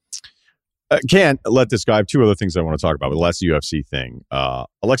 Can't let this go. I have 2 other things I want to talk about. But the last UFC thing,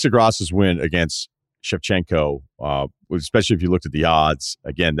 Alexa Grass's win against Shevchenko, especially if you looked at the odds,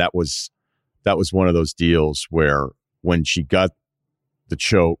 again, that was one of those deals where when she got the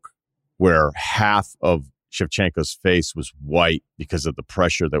choke, where half of Shevchenko's face was white because of the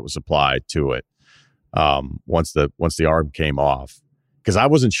pressure that was applied to it once the arm came off, because I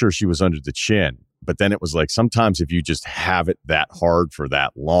wasn't sure she was under the chin. But then it was like, sometimes if you just have it that hard for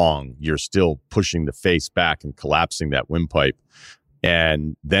that long, you're still pushing the face back and collapsing that windpipe.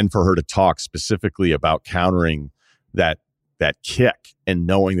 And then for her to talk specifically about countering that kick and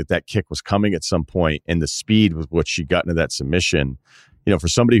knowing that kick was coming at some point, and the speed with which she got into that submission, you know, for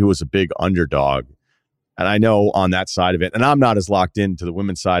somebody who was a big underdog. And I know on that side of it, and I'm not as locked into the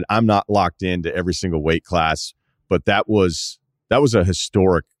women's side, I'm not locked into every single weight class, but that was a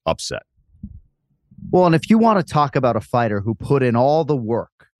historic upset. Well, and if you want to talk about a fighter who put in all the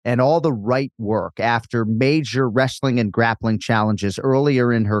work and all the right work after major wrestling and grappling challenges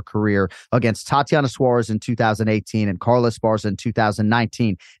earlier in her career against Tatiana Suarez in 2018 and Carla Esparza in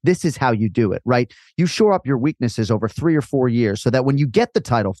 2019, this is how you do it, right? You shore up your weaknesses over 3 or 4 years so that when you get the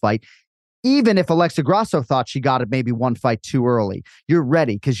title fight, even if Alexa Grasso thought she got it maybe 1 fight too early, you're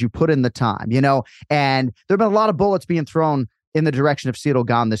ready because you put in the time, you know? And there have been a lot of bullets being thrown in the direction of Ciryl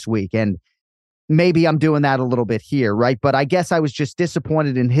Gane this week. And maybe I'm doing that a little bit here, right? But I guess I was just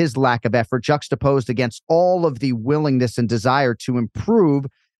disappointed in his lack of effort, juxtaposed against all of the willingness and desire to improve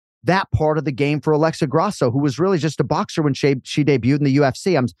that part of the game for Alexa Grasso, who was really just a boxer when she debuted in the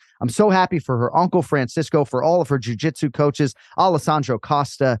UFC. I'm so happy for her uncle Francisco, for all of her jiu-jitsu coaches, Alessandro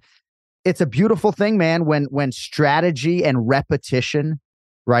Costa. It's a beautiful thing, man, when strategy and repetition,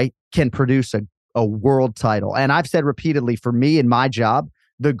 right, can produce a world title. And I've said repeatedly, for me in my job,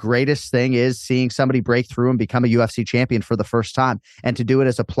 the greatest thing is seeing somebody break through and become a UFC champion for the first time, and to do it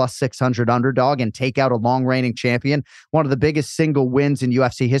as a plus 600 underdog and take out a long reigning champion, one of the biggest single wins in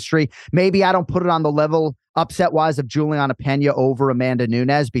UFC history. Maybe I don't put it on the level upset wise of Juliana Pena over Amanda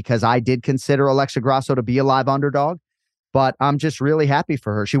Nunes, because I did consider Alexa Grasso to be a live underdog, but I'm just really happy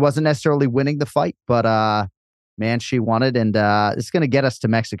for her. She wasn't necessarily winning the fight, but man, she won it. And it's going to get us to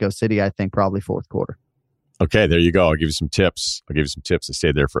Mexico City, I think, probably fourth quarter. Okay, there you go. I'll give you some tips. I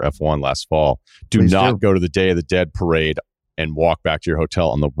stayed there for F1 last fall. Please not go to the Day of the Dead parade and walk back to your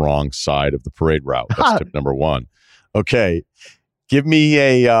hotel on the wrong side of the parade route. That's tip number one. Okay, give me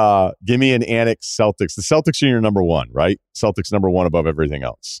an Anik Celtics. The Celtics are your number one, right? Celtics number one above everything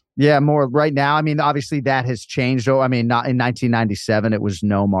else. Yeah, more right now. I mean, obviously that has changed. Oh, I mean, not in 1997, it was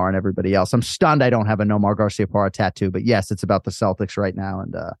Nomar and everybody else. I'm stunned I don't have a Nomar Garciaparra tattoo, but yes, it's about the Celtics right now.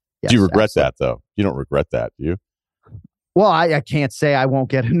 And yes, do you regret that, though? You don't regret that, do you? Well, I can't say I won't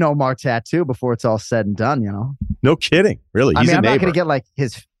get a Nomar tattoo before it's all said and done, you know? No kidding. Really? He's I'm not going to get like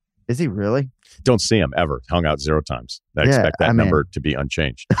his... Is he really? Don't see him ever. Hung out 0 times. I expect that number to be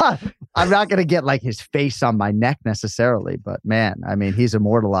unchanged. I'm not going to get like his face on my neck necessarily, but man, I mean, he's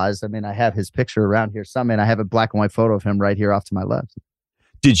immortalized. I mean, I have his picture around here. I have a black and white photo of him right here off to my left.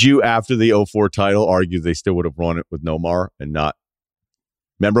 Did you, after the 04 title, argue they still would have won it with Nomar and not?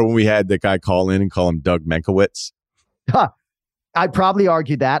 Remember when we had that guy call in and call him Doug Menkowitz? I'd probably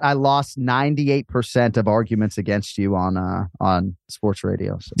argue that. I lost 98% of arguments against you on sports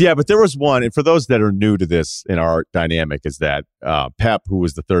radio. So. Yeah, but there was one, and for those that are new to this in our dynamic, is that Pep, who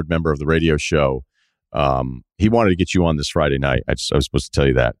was the third member of the radio show, he wanted to get you on this Friday night. I was supposed to tell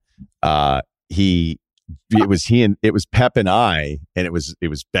you that. It was Pep and I, and it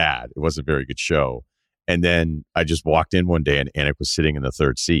was bad. It wasn't a very good show. And then I just walked in one day and Anik was sitting in the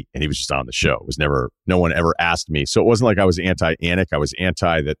third seat and he was just on the show. It was no one ever asked me. So it wasn't like I was anti-Anik. I was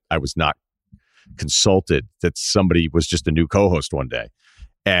anti that I was not consulted, that somebody was just a new co-host one day.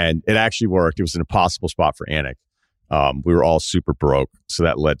 And it actually worked. It was an impossible spot for Anik. We were all super broke. So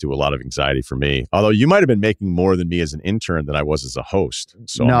that led to a lot of anxiety for me. Although you might have been making more than me as an intern than I was as a host.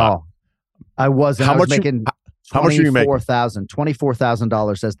 So no, I wasn't. How I was much making how much are you making?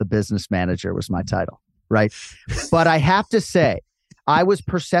 $24,000 as the business manager was my title. Right. But I have to say, I was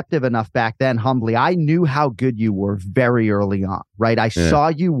perceptive enough back then, humbly. I knew how good you were very early on. Right. I saw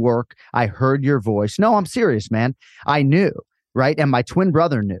you work. I heard your voice. No, I'm serious, man. I knew. Right. And my twin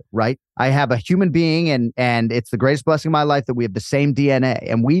brother knew. Right. I have a human being and it's the greatest blessing of my life that we have the same DNA.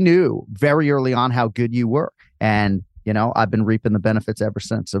 And we knew very early on how good you were. And, you know, I've been reaping the benefits ever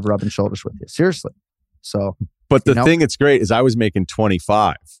since of rubbing shoulders with you. Seriously. So. But the thing that's great is I was making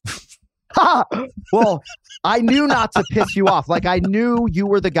 25. Well, I knew not to piss you off. Like I knew you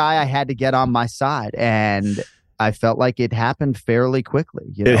were the guy I had to get on my side, and I felt like it happened fairly quickly.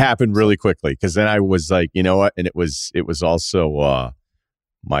 It happened really quickly because then I was like, you know what? And it was also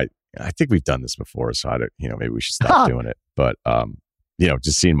I think we've done this before, so maybe we should stop doing it. But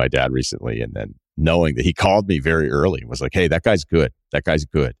just seeing my dad recently and then knowing that he called me very early and was like, hey, that guy's good. That guy's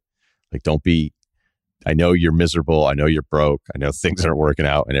good. Like, don't be. I know you're miserable. I know you're broke. I know things aren't working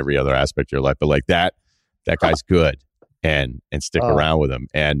out in every other aspect of your life, but like that guy's good and stick around with him.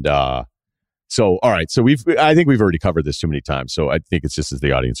 And so, all right. So I think we've already covered this too many times. So I think it's just as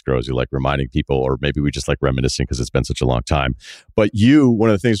the audience grows, you like reminding people, or maybe we just like reminiscing because it's been such a long time. But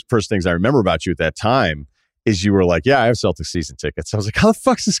one of the first things I remember about you at that time is you were like, yeah, I have Celtics season tickets. I was like, how the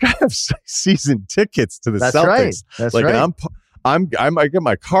fuck does this guy have season tickets to the Celtics? Right. That's like, right. I get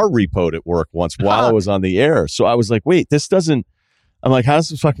my car repoed at work once while I was on the air. So I was like, wait, I'm like, how does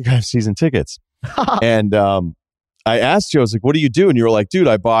this fucking guy have season tickets? And I asked you, I was like, what do you do? And you were like, dude,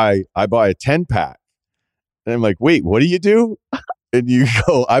 I buy a 10-pack. And I'm like, wait, what do you do? And you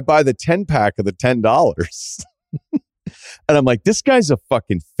go, I buy the 10-pack of the $10. And I'm like, this guy's a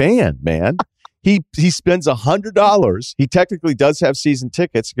fucking fan, man. He spends $100. He technically does have season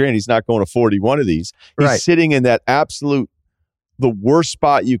tickets. Granted, he's not going to 41 of these. He's sitting in that the worst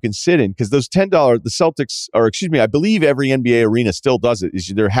spot you can sit in, because those $10, the Celtics, I believe every NBA arena still does it, is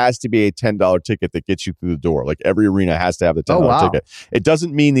there has to be a $10 ticket that gets you through the door. Like every arena has to have the $10 ticket. It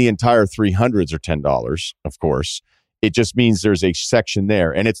doesn't mean the entire 300s are $10, of course. It just means there's a section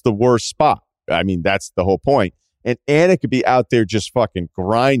there, and it's the worst spot. I mean, that's the whole point. And Anik could be out there just fucking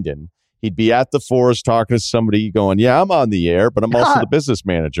grinding. He'd be at the forest talking to somebody going, yeah, I'm on the air, but I'm also the business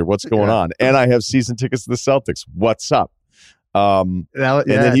manager. What's going on? And I have season tickets to the Celtics. What's up? And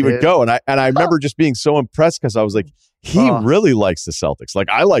then he would go. And I remember just being so impressed because I was like, he really likes the Celtics. Like,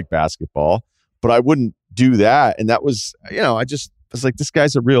 I like basketball, but I wouldn't do that. And that was, I was like, this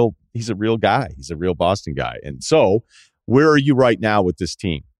guy's he's a real guy. He's a real Boston guy. And so where are you right now with this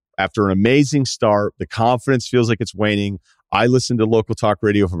team? After an amazing start, the confidence feels like it's waning. I listened to local talk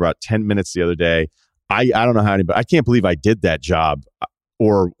radio for about 10 minutes the other day. I don't know how anybody, I can't believe I did that job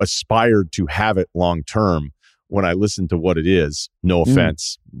or aspired to have it long term when I listened to what it is. No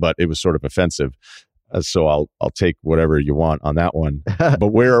offense, but it was sort of offensive. So I'll take whatever you want on that one. But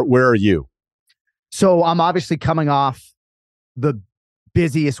where are you? So I'm obviously coming off the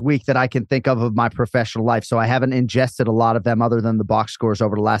busiest week that I can think of my professional life. So I haven't ingested a lot of them other than the box scores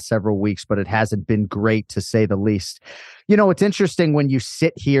over the last several weeks, but it hasn't been great to say the least. It's interesting when you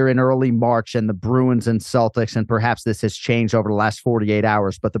sit here in early March and the Bruins and Celtics, and perhaps this has changed over the last 48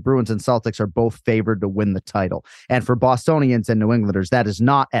 hours, but the Bruins and Celtics are both favored to win the title. And for Bostonians and New Englanders, that is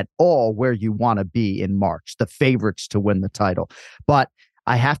not at all where you want to be in March, the favorites to win the title. But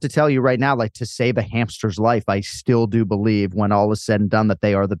I have to tell you right now, like, to save a hamster's life, I still do believe when all is said and done that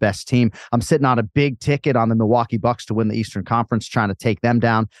they are the best team. I'm sitting on a big ticket on the Milwaukee Bucks to win the Eastern Conference, trying to take them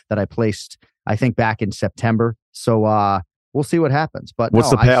down, that I placed, I think, back in September. So we'll see what happens. But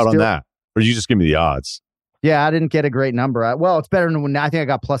what's the payout on that? Or you just give me the odds? Yeah, I didn't get a great number. Well, it's better than when I think I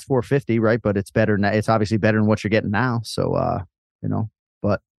got plus 450, right? But it's better. It's obviously better than what you're getting now. So,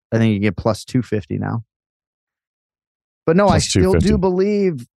 but I think you get plus 250 now. But no, I still do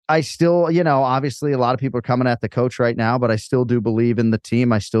believe, obviously a lot of people are coming at the coach right now, but I still do believe in the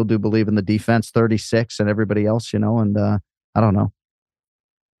team. I still do believe in the defense, 36 and everybody else, and I don't know.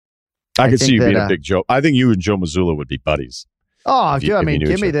 I could see you being a big Joe. I think you and Joe Mazzulla would be buddies. Oh, give me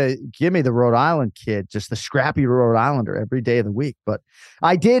the Rhode Island kid, just the scrappy Rhode Islander every day of the week. But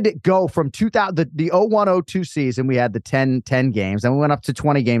I did go from the 01-02 season, we had the 10 games, and we went up to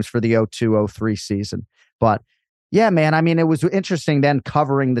 20 games for the 02-03 season. But yeah, man, I mean, it was interesting then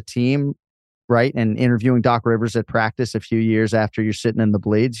covering the team, right, and interviewing Doc Rivers at practice a few years after you're sitting in the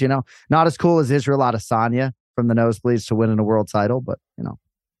bleeds, Not as cool as Israel Adesanya from the nosebleeds to winning a world title, but,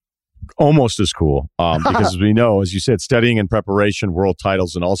 Almost as cool, because we know, as you said, studying in preparation, world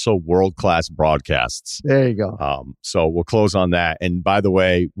titles, and also world-class broadcasts. There you go. So we'll close on that. And by the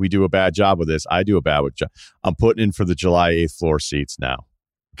way, we do a bad job with this. I do a bad job. I'm putting in for the July 8th floor seats now.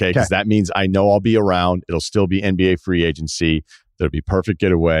 Okay, because that means I know I'll be around. It'll still be NBA free agency. There'll be perfect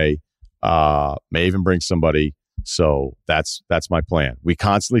getaway. May even bring somebody. So that's my plan. We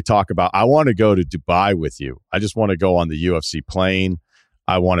constantly talk about, I want to go to Dubai with you. I just want to go on the UFC plane.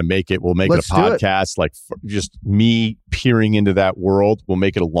 I want to make it. We'll make it a podcast, like just me peering into that world. We'll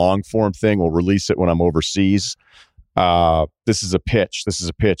make it a long form thing. We'll release it when I'm overseas. This is a pitch.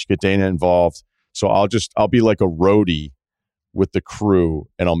 Get Dana involved. So I'll be like a roadie with the crew,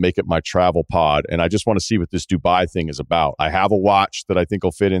 and I'll make it my travel pod. And I just want to see what this Dubai thing is about. I have a watch that I think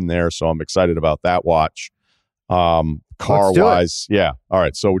will fit in there, so I'm excited about that watch. Car wise, yeah. All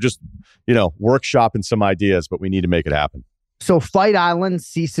right, so we're just workshopping some ideas, but we need to make it happen. So Fight Island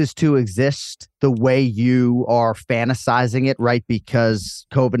ceases to exist the way you are fantasizing it, right? Because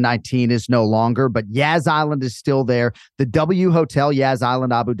COVID-19 is no longer, but Yas Island is still there. The W Hotel, Yas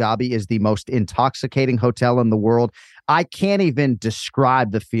Island, Abu Dhabi, is the most intoxicating hotel in the world. I can't even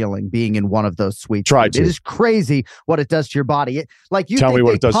describe the feeling being in one of those suites. It is crazy what it does to your body. Tell me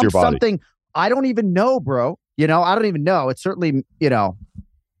what it does to your body. Something I don't even know, bro. I don't even know. It's certainly,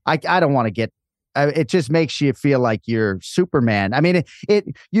 I don't want to get. It just makes you feel like you're Superman. I mean,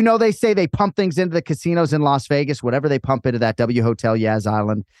 they say they pump things into the casinos in Las Vegas, whatever they pump into that W Hotel, Yas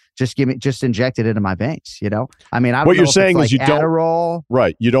Island, just inject it into my veins, I mean, I don't know. What you're saying is you Adderall. Don't,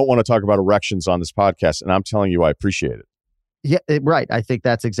 right. You don't want to talk about erections on this podcast. And I'm telling you, I appreciate it. Yeah, right. I think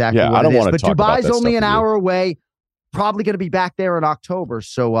that's exactly what I don't it is. Want to but talk Dubai's about only an hour away, probably going to be back there in October.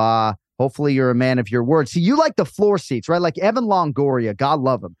 So hopefully you're a man of your word. See, you like the floor seats, right? Like Evan Longoria, God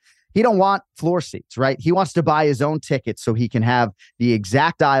love him. He don't want floor seats, right? He wants to buy his own ticket so he can have the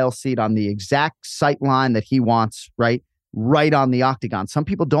exact aisle seat on the exact sight line that he wants, right on the octagon. Some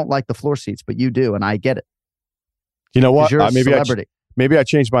people don't like the floor seats, but you do, and I get it. You know what? You're a celebrity. Maybe I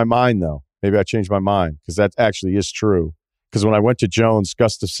changed my mind, though. Maybe I changed my mind, because that actually is true. Because when I went to Jones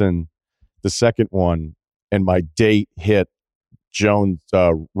Gustafson, the second one, and my date hit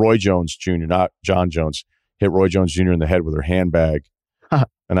Roy Jones Jr., not John Jones, hit Roy Jones Jr. in the head with her handbag.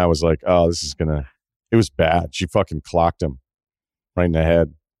 And I was like, oh, it was bad. She fucking clocked him right in the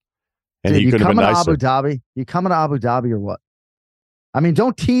head. And Dude, he could have been nicer. You coming to Abu Dhabi or what? I mean,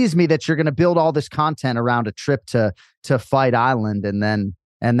 don't tease me that you're going to build all this content around a trip to Fight Island and then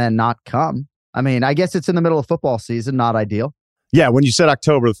not come. I mean, I guess it's in the middle of football season, not ideal. Yeah, when you said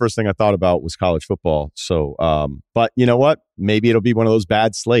October, the first thing I thought about was college football. So, but you know what? Maybe it'll be one of those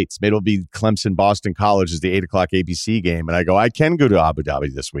bad slates. Maybe it'll be Clemson, Boston College is the 8 o'clock ABC game. And I can go to Abu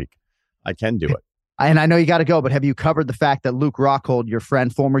Dhabi this week. I can do it. And I know you got to go, but have you covered the fact that Luke Rockhold, your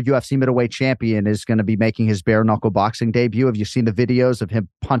friend, former UFC middleweight champion, is going to be making his bare knuckle boxing debut? Have you seen the videos of him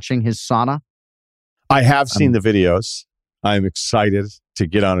punching his sauna? I have seen the videos. I'm excited to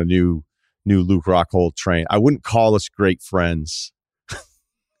get on a new Luke Rockhold train. I wouldn't call us great friends.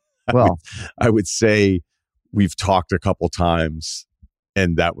 Well, I would say we've talked a couple times,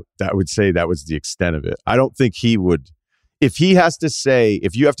 and that would say that was the extent of it. I don't think he would. If you have to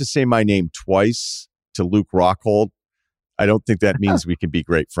say my name twice to Luke Rockhold, I don't think that means we can be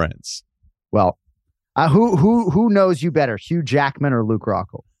great friends. Well, who knows you better, Hugh Jackman or Luke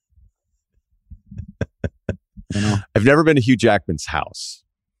Rockhold? You know? I've never been to Hugh Jackman's house.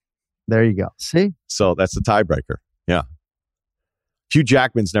 There you go. See? So that's the tiebreaker. Yeah. Hugh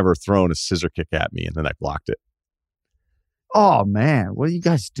Jackman's never thrown a scissor kick at me, and then I blocked it. Oh, man. What are you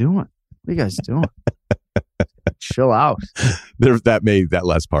guys doing? Chill out. That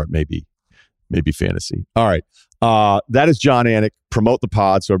last part maybe fantasy. All right. That is John Anik. Promote the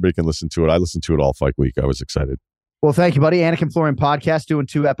pod so everybody can listen to it. I listened to it all fight week. I was excited. Well, thank you, buddy. Anik and Florian podcast, doing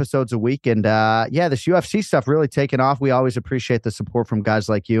 2 episodes a week. And this UFC stuff really taking off. We always appreciate the support from guys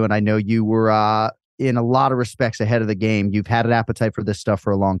like you. And I know you were, in a lot of respects, ahead of the game. You've had an appetite for this stuff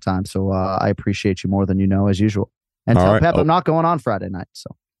for a long time. So I appreciate you more than you know, as usual. And tell Pep I'm not going on Friday night.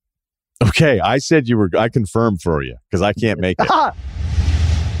 So. Okay. I said I confirmed for you because I can't make it.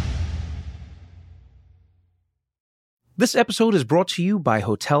 This episode is brought to you by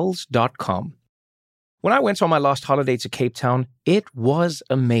Hotels.com. When I went on my last holiday to Cape Town, it was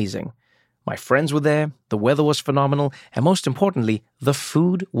amazing. My friends were there, the weather was phenomenal, and most importantly, the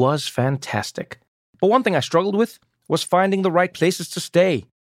food was fantastic. But one thing I struggled with was finding the right places to stay.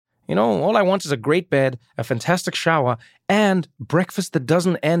 You know, all I want is a great bed, a fantastic shower, and breakfast that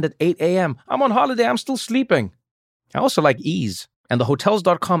doesn't end at 8 a.m. I'm on holiday, I'm still sleeping. I also like ease, and the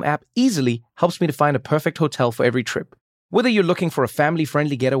Hotels.com app easily helps me to find a perfect hotel for every trip. Whether you're looking for a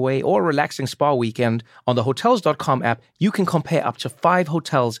family-friendly getaway or a relaxing spa weekend, on the Hotels.com app, you can compare up to 5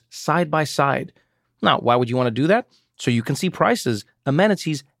 hotels side by side. Now, why would you want to do that? So you can see prices,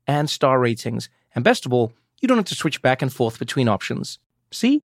 amenities, and star ratings. And best of all, you don't have to switch back and forth between options.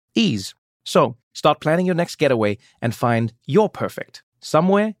 See? Ease. So, start planning your next getaway and find your perfect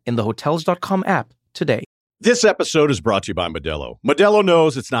somewhere in the Hotels.com app today. This episode is brought to you by Modelo. Modelo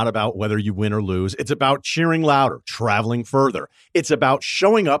knows it's not about whether you win or lose. It's about cheering louder, traveling further. It's about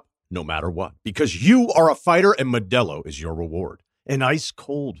showing up no matter what, because you are a fighter and Modelo is your reward. An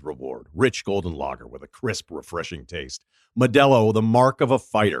ice-cold reward, rich golden lager with a crisp, refreshing taste. Modelo, the mark of a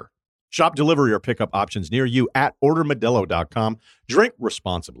fighter. Shop delivery or pickup options near you at ordermodelo.com. Drink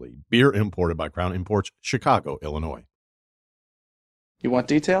responsibly. Beer imported by Crown Imports, Chicago, Illinois. You want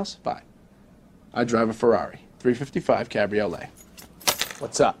details? Fine. I drive a Ferrari, 355 Cabriolet.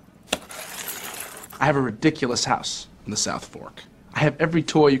 What's up? I have a ridiculous house in the South Fork. I have every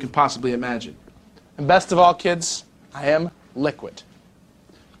toy you can possibly imagine. And best of all, kids, I am liquid.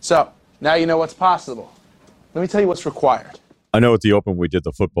 So, now you know what's possible. Let me tell you what's required. I know at the Open we did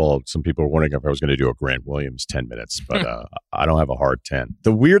the football, some people were wondering if I was going to do a Grant Williams 10 minutes, but I don't have a hard 10.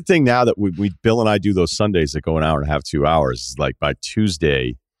 The weird thing now that we Bill and I do those Sundays that go an hour and a half, 2 hours, is like by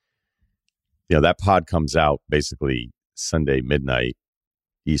Tuesday, that pod comes out basically Sunday midnight,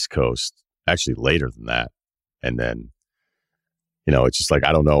 East Coast, actually later than that. And then, it's just like,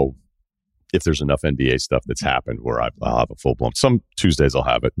 I don't know if there's enough NBA stuff that's happened where I'll have a full blown. Some Tuesdays I'll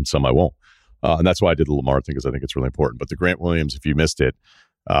have it and some I won't. And that's why I did the Lamar thing, because I think it's really important. But the Grant Williams, if you missed it,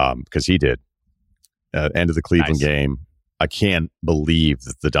 because he did, end of the Cleveland game, I can't believe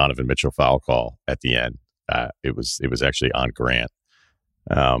that the Donovan Mitchell foul call at the end. It was actually on Grant.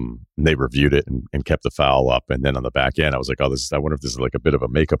 They reviewed it and kept the foul up. And then on the back end, I was like, I wonder if this is like a bit of a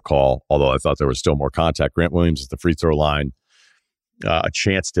makeup call, although I thought there was still more contact. Grant Williams is the free throw line. A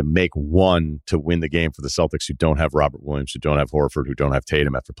chance to make one to win the game for the Celtics, who don't have Robert Williams, who don't have Horford, who don't have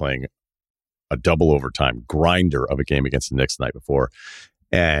Tatum after playing a double overtime grinder of a game against the Knicks the night before.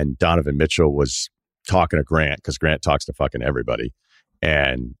 And Donovan Mitchell was talking to Grant, because Grant talks to fucking everybody.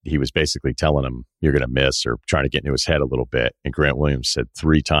 And he was basically telling him, you're going to miss, or trying to get into his head a little bit. And Grant Williams said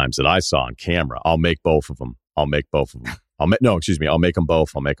 3 times that I saw on camera, I'll make both of them. I'll make both of them. I'll make them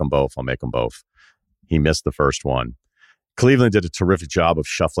both. I'll make them both. I'll make them both. He missed the first one. Cleveland did a terrific job of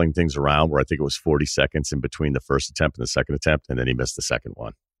shuffling things around where I think it was 40 seconds in between the first attempt and the second attempt, and then he missed the second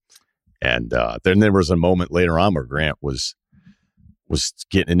one. And then there was a moment later on where Grant was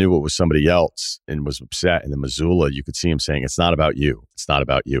getting into it with somebody else and was upset. And then Missoula, you could see him saying, "It's not about you. It's not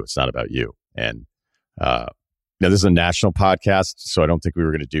about you. It's not about you." And now this is a national podcast, so I don't think we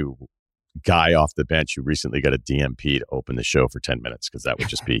were going to do guy off the bench who recently got a DMP to open the show for 10 minutes because that would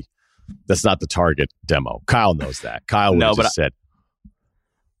just be that's not the target demo. Kyle knows that. Kyle would have just said.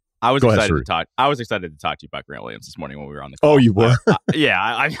 I was excited to talk. I was excited to talk to you about Grant Williams this morning when we were on the call. Oh, you were?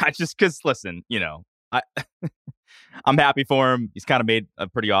 I just because listen, I'm happy for him. He's kind of made a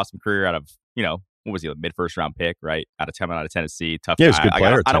pretty awesome career out of what was he, a mid-first round pick, right? Out of Tennessee, tough guy. He's a good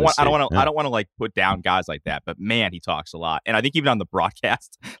player. I don't want to like put down guys like that, but man, he talks a lot. And I think even on the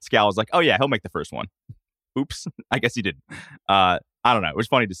broadcast, Scal was like, "Oh yeah, he'll make the first one." Oops, I guess he didn't. I don't know. It was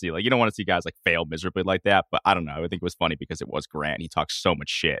funny to see. Like, you don't want to see guys like fail miserably like that, but I don't know. I think it was funny because it was Grant. He talks so much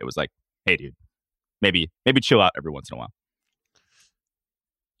shit. It was like, hey, dude, maybe chill out every once in a while.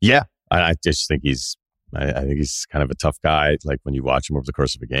 Yeah, I just think I think he's kind of a tough guy. Like when you watch him over the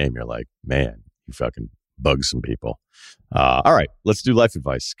course of a game, you're like, man, you fucking bug some people. All right, let's do life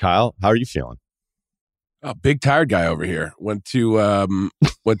advice. Kyle, how are you feeling? A big tired guy over here. Went to the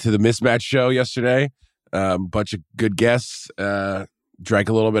mismatch show yesterday. Bunch of good guests. Drank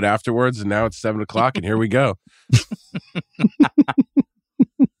a little bit afterwards, and now it's 7:00, and here we go.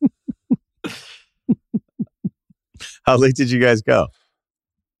 How late did you guys go?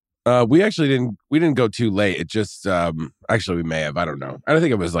 We actually didn't go too late. It just actually we may have. I don't know. I don't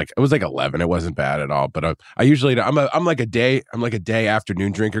think it was like 11. It wasn't bad at all. But I usually I'm like a day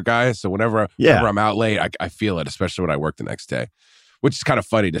afternoon drinker guy. So whenever I'm out late, I feel it, especially when I work the next day. Which is kind of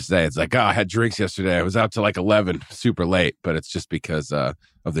funny to say. It's like, I had drinks yesterday. I was out till like 11, super late. But it's just because of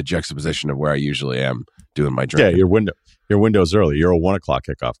the juxtaposition of where I usually am doing my drinking. Yeah, your window's early. You're a 1:00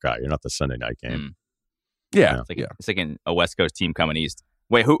 kickoff guy. You're not the Sunday night game. Yeah, it's like a West Coast team coming east.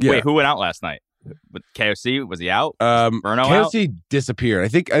 Wait, who went out last night? With KOC, was he out? Verno KOC out? disappeared. I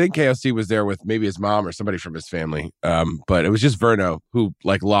think KOC was there with maybe his mom or somebody from his family. But it was just Verno who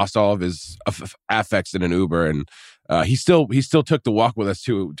like lost all of his affects in an Uber, and he still took the walk with us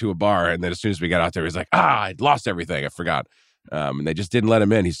to a bar. And then as soon as we got out there, he was like, I lost everything. I forgot. And they just didn't let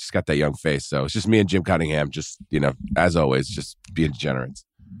him in. He's just got that young face. So it's just me and Jim Cunningham, just as always, just being degenerates.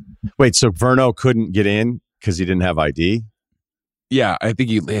 Wait, so Verno couldn't get in because he didn't have ID? Yeah, I think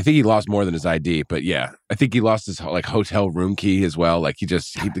he lost more than his ID, but yeah, I think he lost his like hotel room key as well. Like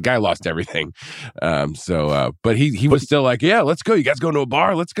the guy lost everything. But he was still like, yeah, let's go. You guys going to a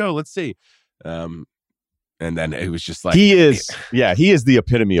bar? Let's go. Let's see. And then it was just like he is the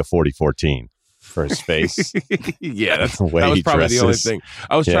epitome of 4014 for his face. Yeah, that was probably the only thing.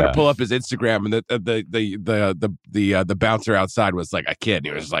 I was trying to pull up his Instagram, and the bouncer outside was like, I can't. And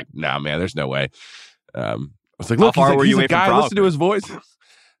he was just like, nah, man, there's no way. I was like, look, he's a guy. Listen to his voice.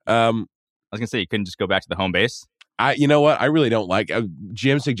 I was gonna say you couldn't just go back to the home base. You know what? I really don't like.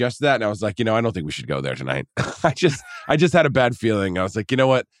 Jim suggested that, and I was like, I don't think we should go there tonight. I just had a bad feeling. I was like, you know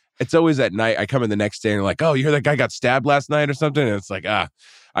what? It's always at night. I come in the next day and like, oh, you hear that guy got stabbed last night or something? And it's like, I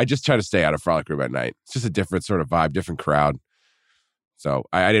just try to stay out of Frolic Room at night. It's just a different sort of vibe, different crowd. So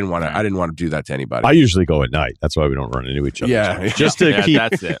I didn't want to do that to anybody. I usually go at night. That's why we don't run into each other. Yeah, just to keep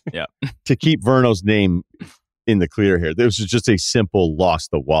that's it. Yeah, to keep Verno's name in the clear here. This was just a simple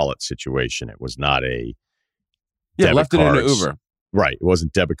lost the wallet situation. It was not a left it in an Uber. Right. It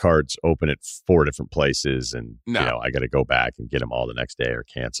wasn't debit cards open at 4 different places, and I got to go back and get them all the next day or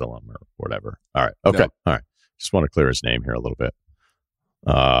cancel them or whatever. All right. Okay. All right. Just want to clear his name here a little bit.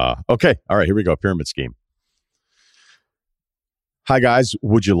 Okay. All right. Here we go. Pyramid scheme. Hi guys.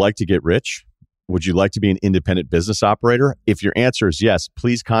 Would you like to get rich? Would you like to be an independent business operator? If your answer is yes,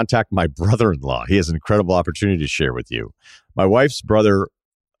 please contact my brother-in-law. He has an incredible opportunity to share with you. My wife's brother,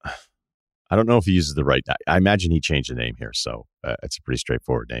 I don't know if he uses the right, I imagine he changed the name here, so it's a pretty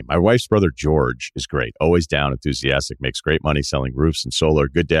straightforward name. My wife's brother, George, is great. Always down, enthusiastic, makes great money selling roofs and solar,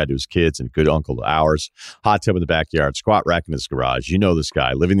 good dad to his kids and good uncle to ours, hot tub in the backyard, squat rack in his garage. You know this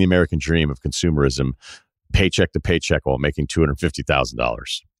guy, living the American dream of consumerism, paycheck to paycheck while making $250,000.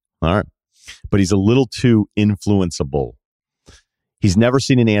 All right. But he's a little too influenceable. He's never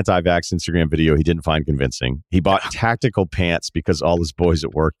seen an anti-vax Instagram video he didn't find convincing. He bought tactical pants because all his boys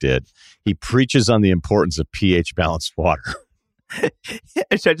at work did. He preaches on the importance of pH-balanced water.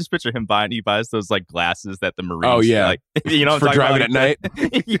 I just picture him buying. He buys those like glasses that the Marines. Oh yeah, like, what for driving at night.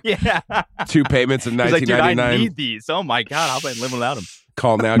 Yeah, 2 payments in $19.99. Like, dude, I need these. Oh my god, how about living without them?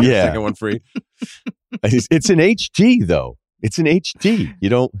 Call now, get the second one free. It's an HD though. It's an HD. You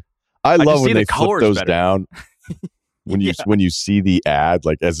don't. I love when they flip those down. when you see the ad,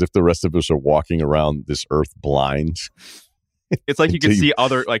 like as if the rest of us are walking around this earth blind. It's like you can see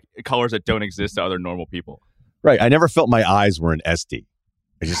other like colors that don't exist to other normal people. Right. I never felt my eyes were in SD.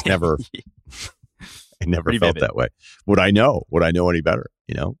 I just never, I never Pretty felt vivid. that way. Would I know any better?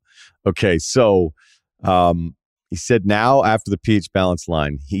 Okay. So, he said now after the pH balance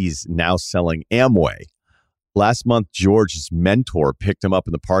line, he's now selling Amway. Last month, George's mentor picked him up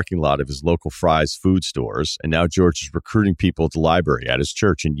in the parking lot of his local Fry's food stores, and now George is recruiting people at the library, at his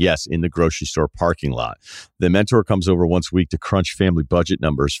church, and yes, in the grocery store parking lot. The mentor comes over once a week to crunch family budget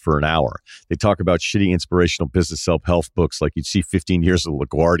numbers for an hour. They talk about shitty inspirational business self-help books like you'd see 15 Years of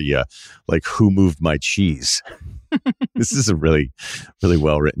LaGuardia, like Who Moved My Cheese? This is a really, really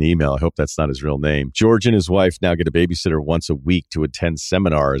well-written email. I hope that's not his real name. George and his wife now get a babysitter once a week to attend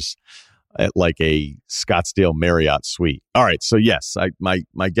seminars at like a Scottsdale Marriott suite. All right. So yes,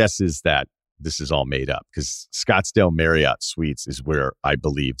 my guess is that this is all made up because Scottsdale Marriott suites is where I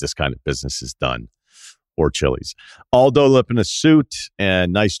believe this kind of business is done, or Chili's. All dolled up in a suit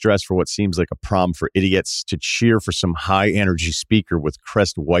and nice dress for what seems like a prom for idiots to cheer for some high energy speaker with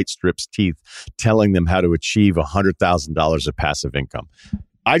Crest white strips teeth telling them how to achieve $100,000 of passive income.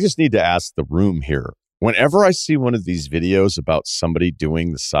 I just need to ask the room here. Whenever I see one of these videos about somebody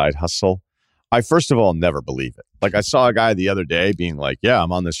doing the side hustle, I first of all never believe it. Like I saw a guy the other day being like, yeah,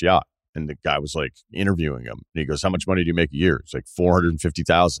 I'm on this yacht. And the guy was like interviewing him. And he goes, how much money do you make a year? It's like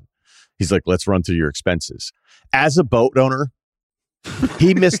 $450,000. He's like, let's run through your expenses. As a boat owner,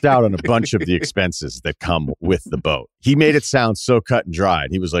 he missed out on a bunch of the expenses that come with the boat. He made it sound so cut and dried.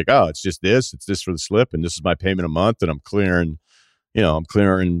 He was like, oh, it's just this. It's this for the slip. And this is my payment a month. And I'm clearing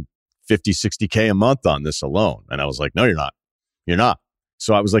 50, 60K a month on this alone. And I was like, no, you're not. You're not.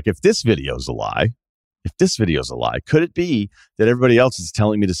 So I was like, if this video is a lie, could it be that everybody else is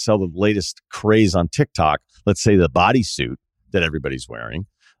telling me to sell the latest craze on TikTok? Let's say the bodysuit that everybody's wearing.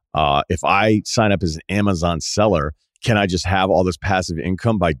 If I sign up as an Amazon seller, can I just have all this passive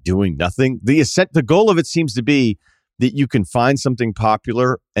income by doing nothing? The goal of it seems to be that you can find something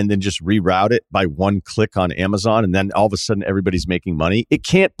popular and then just reroute it by one click on Amazon. And then all of a sudden everybody's making money. It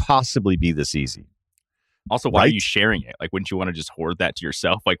can't possibly be this easy. Also, why are you sharing it? Like, wouldn't you want to just hoard that to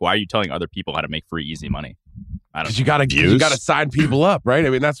yourself? Like, why are you telling other people how to make free, easy money? Because you gotta sign people up, right? I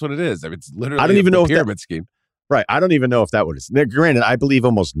mean, that's what it is. I mean, it's literally I don't even know pyramid scheme. Right. I don't even know if that would. Now, granted, I believe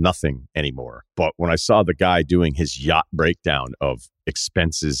almost nothing anymore. But when I saw the guy doing his yacht breakdown of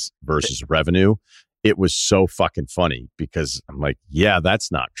expenses versus revenue, it was so fucking funny because I'm like, yeah,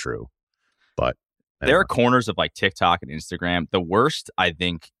 that's not true. But there are corners of like TikTok and Instagram. The worst, I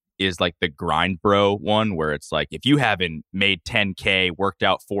think, is like the grind bro one where it's like, if you haven't made 10K, worked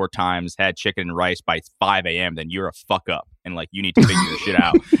out 4 times, had chicken and rice by 5 a.m., then you're a fuck up. And like, you need to figure your shit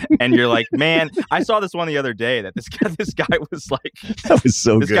out. And you're like, man, I saw this one the other day that this guy was like, that was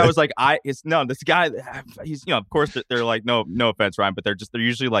so this good. guy was like, this guy, he's, of course they're like, no offense, Ryan, but they're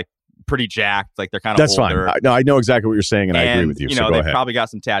usually like pretty jacked. Like they're kind of That's older. fine. No, I know exactly what you're saying. And I agree with you. You so know, go they ahead. probably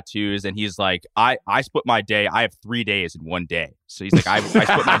got some tattoos and he's like, I split my day. I have 3 days in one day. So he's like, I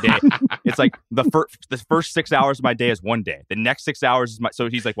split my day. It's like the first 6 hours of my day is one day. The next 6 hours is so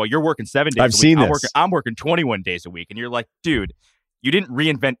he's like, well, you're working 7 days I've a week. seen this. I'm working 21 days a week. And you're like, dude, you didn't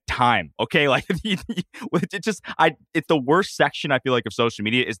reinvent time. Okay. Like it's the worst section I feel like of social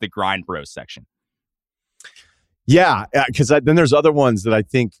media is the grind bros section. Yeah, because then there's other ones that I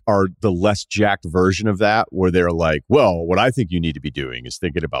think are the less jacked version of that, where they're like, well, what I think you need to be doing is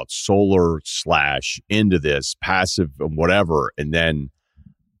thinking about solar / into this passive and whatever. And then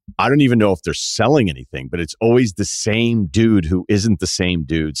I don't even know if they're selling anything, but it's always the same dude who isn't the same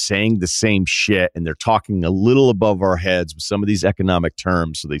dude saying the same shit. And they're talking a little above our heads with some of these economic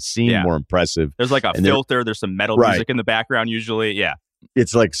terms. So they seem more impressive. There's like a filter. There's some metal music in the background usually. Yeah.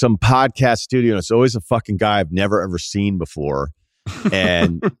 It's like some podcast studio. And it's always a fucking guy I've never ever seen before.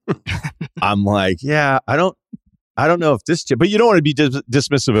 And I'm like, yeah, I don't know if this, but you don't want to be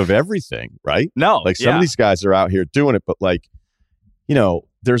dismissive of everything, right? No. Like some of these guys are out here doing it, but like,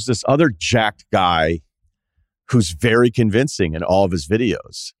 there's this other jacked guy who's very convincing in all of his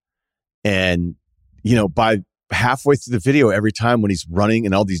videos. And, by halfway through the video, every time when he's running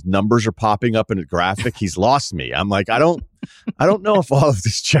and all these numbers are popping up in a graphic, he's lost me. I'm like, I don't know if all of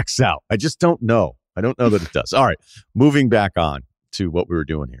this checks out. I just don't know. I don't know that it does. All right. Moving back on to what we were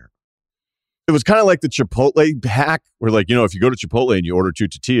doing here. It was kind of like the Chipotle hack where like, if you go to Chipotle and you order 2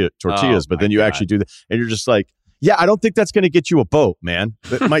 tortillas, but then you actually do that. And you're just like, yeah, I don't think that's going to get you a boat, man.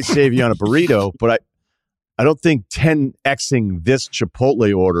 That might save you on a burrito, but I don't think 10xing this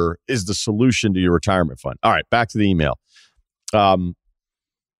Chipotle order is the solution to your retirement fund. All right, back to the email.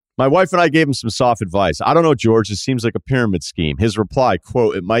 My My wife and I gave him some soft advice. I don't know, George. This seems like a pyramid scheme. His reply,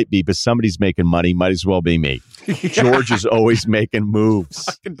 quote, it might be, but somebody's making money. Might as well be me. George is always making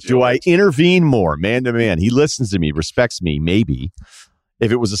moves. Do I intervene more, man to man? He listens to me, respects me, maybe.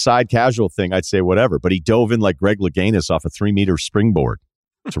 If it was a side casual thing, I'd say whatever. But he dove in like Greg Louganis off a 3-meter springboard.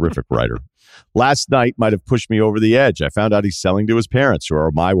 Terrific writer. Last night might have pushed me over the edge. I found out he's selling to his parents, who are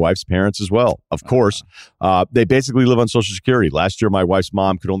my wife's parents as well. Of course, they basically live on Social Security. Last year, my wife's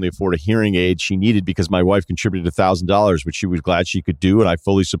mom could only afford a hearing aid she needed because my wife contributed $1,000, which she was glad she could do, and I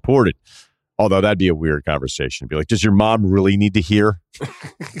fully supported. Although that'd be a weird conversation. Be like, does your mom really need to hear?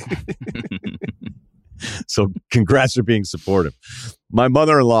 So congrats for being supportive. My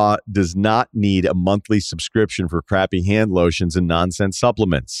mother-in-law does not need a monthly subscription for crappy hand lotions and nonsense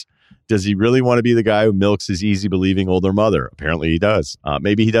supplements. Does he really want to be the guy who milks his easy-believing older mother? Apparently he does.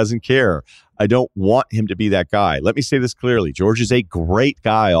 Maybe he doesn't care. I don't want him to be that guy. Let me say this clearly. George is a great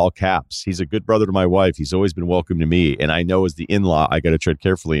guy, all caps. He's a good brother to my wife. He's always been welcome to me. And I know as the in-law, I got to tread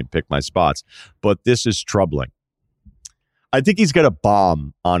carefully and pick my spots. But this is troubling. I think he's got a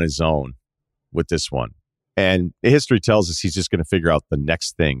bomb on his own with this one. And history tells us he's just going to figure out the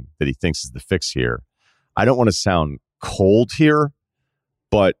next thing that he thinks is the fix here. I don't want to sound cold here,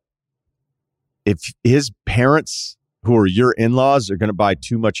 but if his parents, who are your in-laws, are going to buy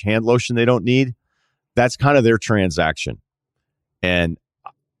too much hand lotion they don't need, that's kind of their transaction. And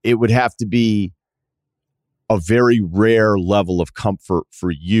it would have to be a very rare level of comfort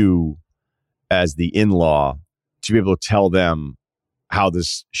for you as the in-law to be able to tell them how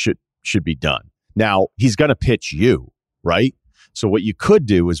this should be done. Now, he's going to pitch you, right? So what you could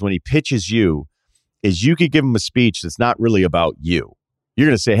do is when he pitches you, is you could give him a speech that's not really about you. You're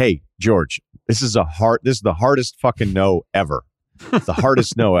going to say, hey, George, this is the hardest fucking no ever. It's the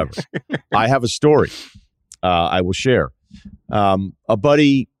hardest no ever. I have a story I will share. A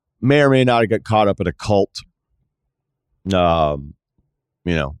buddy may or may not have got caught up in a cult,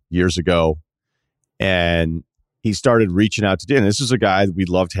 years ago. And he started reaching out to Dan. This is a guy that we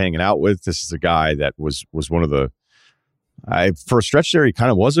loved hanging out with. This is a guy that was one of the, for a stretch there, he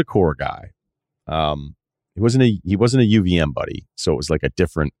kind of was a core guy. He wasn't a UVM buddy. So it was like a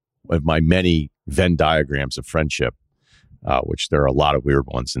different of my many Venn diagrams of friendship, which there are a lot of weird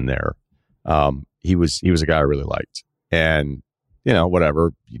ones in there. He was a guy I really liked. And,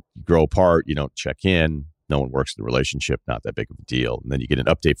 whatever, you grow apart, you don't check in. No one works in the relationship, not that big of a deal. And then you get an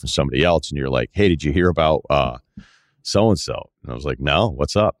update from somebody else and you're like, hey, did you hear about so-and-so? And I was like, no,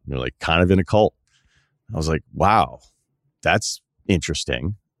 what's up? And they're like, kind of in a cult. I was like, wow, that's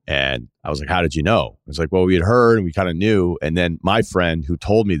interesting. And I was like, how did you know? It's like, well, we had heard and we kind of knew. And then my friend who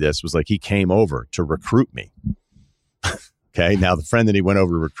told me this was like, he came over to recruit me. Okay. Now the friend that he went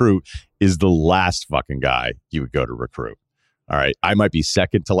over to recruit is the last fucking guy you would go to recruit. All right. I might be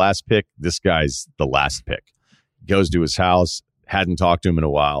second to last pick. This guy's the last pick. Goes to his house, hadn't talked to him in a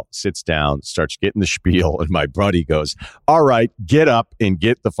while, sits down, starts getting the spiel. And my buddy goes, all right, get up and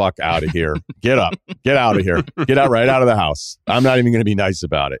get the fuck out of here. Get up, get out of here. Get out right out of the house. I'm not even going to be nice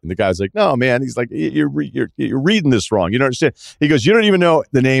about it. And the guy's like, no, man. He's like, you're reading this wrong. You don't understand. He goes, you don't even know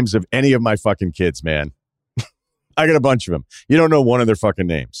the names of any of my fucking kids, man. I got a bunch of them. You don't know one of their fucking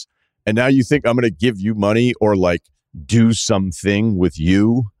names. And now you think I'm going to give you money or like do something with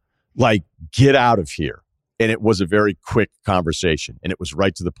you? Like, get out of here. And it was a very quick conversation and it was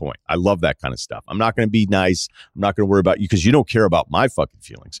right to the point. I love that kind of stuff. I'm not going to be nice. I'm not going to worry about you because you don't care about my fucking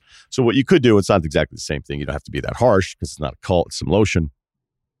feelings. So what you could do, it's not exactly the same thing. You don't have to be that harsh because it's not a cult, it's some lotion.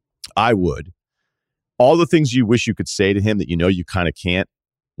 I would. All the things you wish you could say to him that you kind of can't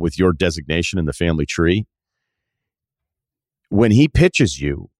with your designation in the family tree. When he pitches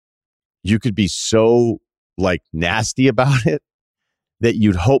you, you could be so like nasty about it that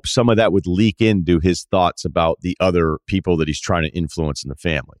you'd hope some of that would leak into his thoughts about the other people that he's trying to influence in the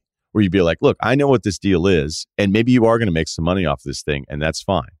family. Where you'd be like, look, I know what this deal is, and maybe you are going to make some money off this thing, and that's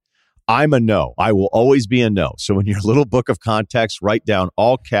fine. I'm a no. I will always be a no. So in your little book of contacts, write down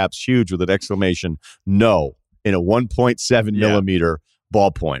all caps, huge with an exclamation, no, in a 1.7 millimeter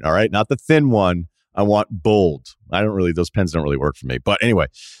ballpoint. All right. Not the thin one. I want bold. Those pens don't really work for me. But anyway,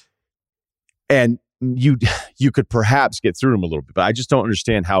 and you could perhaps get through them a little bit, but I just don't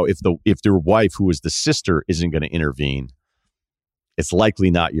understand how if their wife, who is the sister, isn't going to intervene, it's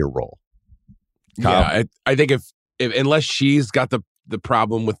likely not your role. Kyle? Yeah, I think if unless she's got the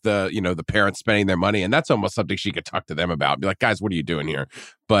problem with the parents spending their money, and that's almost something she could talk to them about. Be like, guys, what are you doing here?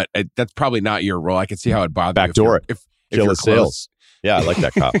 But that's probably not your role. I can see how it bothers backdoor you. If kill you're the sales. Yeah, I like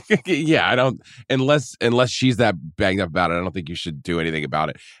that cop. Yeah, I don't unless she's that banged up about it. I don't think you should do anything about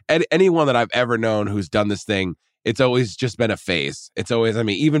it. And anyone that I've ever known who's done this thing it's always just been a phase. It's always, I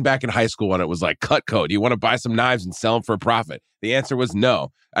mean, even back in high school when it was like Cutco, do you want to buy some knives and sell them for a profit? The answer was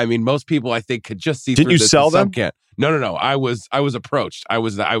no. I mean, most people I think could just see Didn't through you this. sell and some them? can't. No. I was approached. There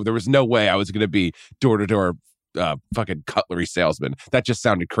was no way I was going to be door to door fucking cutlery salesman. That just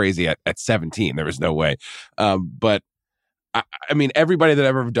sounded crazy at 17. There was no way. But I mean, everybody that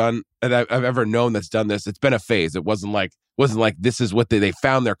I've ever known that's done this, it's been a phase. It wasn't like this is what they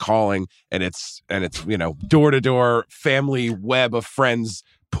found their calling, and it's door to door family web of friends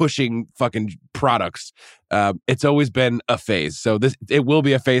pushing fucking products. It's always been a phase. So it will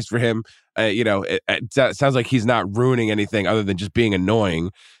be a phase for him. It sounds like he's not ruining anything other than just being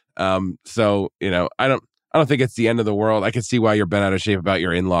annoying. So I don't think it's the end of the world. I can see why you're bent out of shape about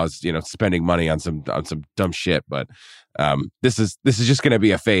your in-laws, spending money on some dumb shit. But this is just going to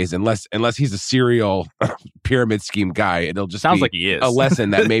be a phase unless he's a serial pyramid scheme guy. It'll just sounds be like he is a lesson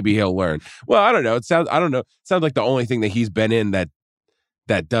that maybe he'll learn. Well, I don't know. It sounds like the only thing that he's been in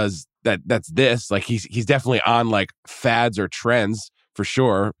that's this. Like he's definitely on like fads or trends for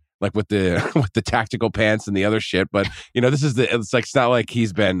sure. Like with the tactical pants and the other shit. But it's not like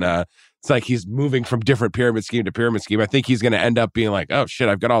he's been. It's like he's moving from different pyramid scheme to pyramid scheme. I think he's going to end up being like, oh shit,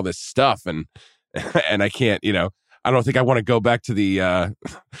 I've got all this stuff and I can't, I don't think I want to go back to the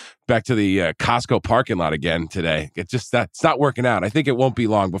Costco parking lot again today. That's not working out. I think it won't be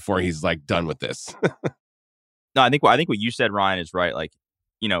long before he's like done with this. No, I think what you said, Ryan, is right. Like,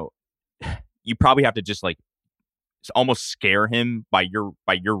 you probably have to just like almost scare him by your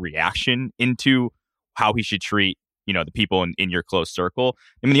reaction into how he should treat the people in your close circle.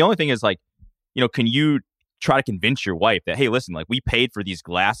 I mean, the only thing is like, can you try to convince your wife that, hey, listen, like we paid for these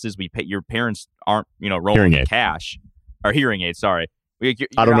glasses. Your parents aren't, rolling in cash or hearing aids. Sorry.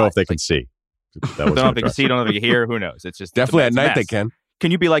 I don't know if they can see. Don't know if they can see. Don't know if they can hear. Who knows? It's just definitely at night they can.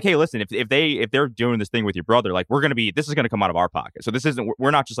 Can you be like, hey, listen, if they're doing this thing with your brother, like this is going to come out of our pocket. So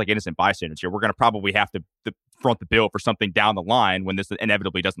we're not just like innocent bystanders here. We're going to probably have to front the bill for something down the line when this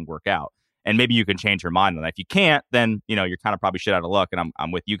inevitably doesn't work out. And maybe you can change your mind on that. If you can't, then you're kind of probably shit out of luck. And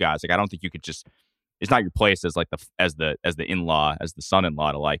I'm with you guys. Like I don't think you could just. It's not your place as like as the in-law, as the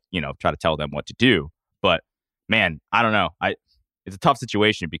son-in-law to like try to tell them what to do. But man, I don't know. It's a tough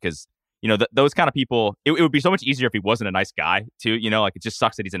situation because those kind of people. It would be so much easier if he wasn't a nice guy too. Like it just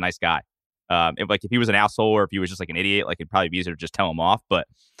sucks that he's a nice guy. If he was an asshole or if he was just like an idiot, like it'd probably be easier to just tell him off. But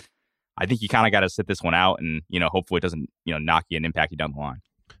I think you kind of got to sit this one out and hopefully it doesn't knock you and impact you down the line.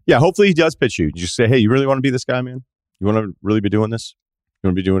 Yeah, hopefully he does pitch you. You just say, hey, you really want to be this guy, man? You want to really be doing this? You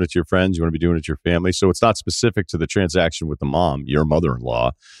want to be doing it to your friends? You want to be doing it to your family? So it's not specific to the transaction with the mom, your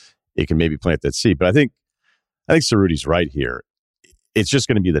mother-in-law. It can maybe plant that seed. But I think Cerruti's right here. It's just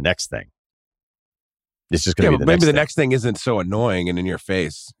going to be the next thing. It's just going to be the next thing. Maybe the next thing isn't so annoying and in your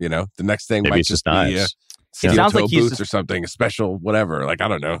face. The next thing maybe might just be steel sounds toe like boots or something, a special whatever. Like, I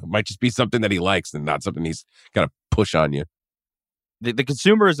don't know. It might just be something that he likes and not something he's got to push on you. The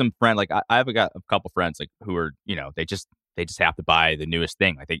consumerism friend, like I've got a couple friends like who are, they just have to buy the newest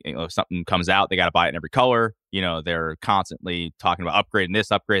thing. Like if something comes out, they got to buy it in every color. They're constantly talking about upgrading this,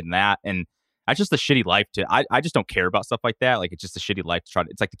 upgrading that. And that's just a shitty life I just don't care about stuff like that. Like it's just a shitty life to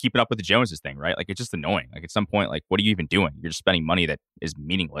it's like the keeping up with the Joneses thing, right? Like it's just annoying. Like at some point, like what are you even doing? You're just spending money that is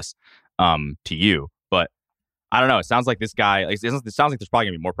meaningless to you. But I don't know. It sounds like this guy. Like, it sounds like there's probably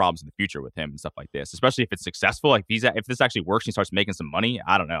gonna be more problems in the future with him and stuff like this. Especially if it's successful. Like if this actually works and he starts making some money.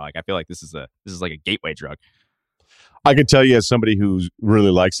 I don't know. Like I feel like this is like a gateway drug. I can tell you as somebody who's really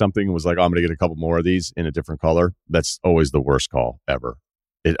liked something and was like, oh, I'm going to get a couple more of these in a different color. That's always the worst call ever.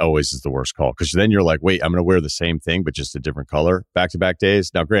 It always is the worst call because then you're like, wait, I'm going to wear the same thing but just a different color back-to-back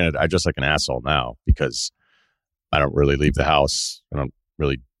days. Now, granted, I dress like an asshole now because I don't really leave the house. I don't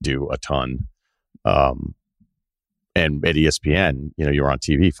really do a ton. And at ESPN, you were on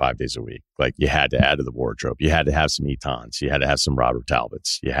TV 5 days a week. Like you had to add to the wardrobe. You had to have some Etons. You had to have some Robert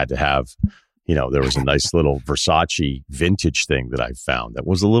Talbots. You had to have, there was a nice little Versace vintage thing that I found that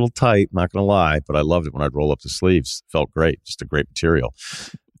was a little tight, not going to lie, but I loved it when I'd roll up the sleeves. Felt great. Just a great material.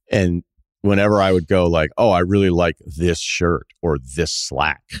 And whenever I would go like, oh, I really like this shirt or this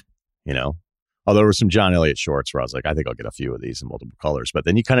slack, Although there were some John Elliott shorts where I was like, I think I'll get a few of these in multiple colors. But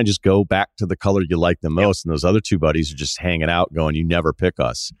then you kind of just go back to the color you like the most. And those other two buddies are just hanging out going, you never pick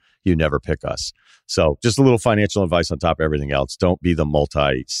us. You never pick us. So just a little financial advice on top of everything else. Don't be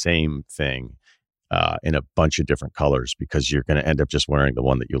the same thing in a bunch of different colors because you're going to end up just wearing the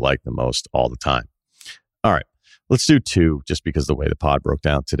one that you like the most all the time. All right, let's do two just because the way the pod broke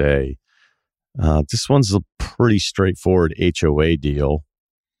down today. This one's a pretty straightforward HOA deal.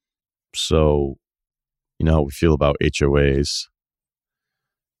 So, how we feel about HOAs.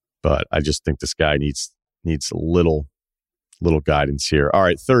 But I just think this guy needs needs a little guidance here. All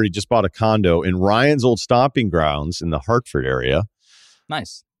right, 30, just bought a condo in Ryan's old stomping grounds in the Hartford area.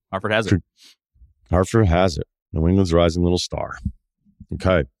 Nice. Hartford has it. Hartford has it. New England's rising little star.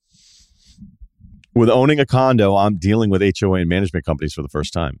 Okay. With owning a condo, I'm dealing with HOA and management companies for the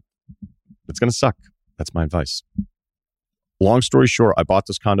first time. It's going to suck. That's my advice. Long story short, I bought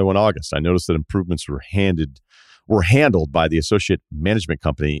this condo in August. I noticed that improvements were handled by the associate management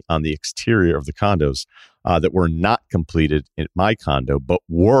company on the exterior of the condos that were not completed in my condo, but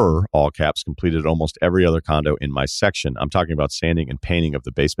were, all caps, completed at almost every other condo in my section. I'm talking about sanding and painting of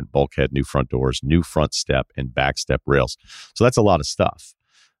the basement bulkhead, new front doors, new front step, and back step rails. So that's a lot of stuff.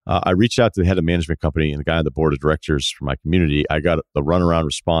 I reached out to the head of management company and the guy on the board of directors for my community. I got the runaround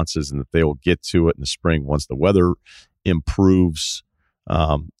responses and that they will get to it in the spring once the weather improves.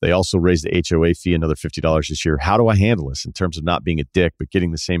 They also raised the HOA fee another $50 this year. How do I handle this in terms of not being a dick, but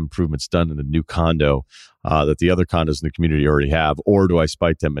getting the same improvements done in the new condo that the other condos in the community already have? Or do I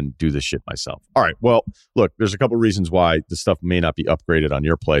spite them and do this shit myself? All right. Well, look, there's a couple of reasons why the stuff may not be upgraded on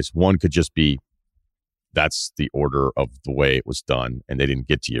your place. One could just be that's the order of the way it was done and they didn't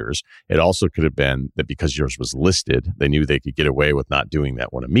get to yours. It also could have been that because yours was listed, they knew they could get away with not doing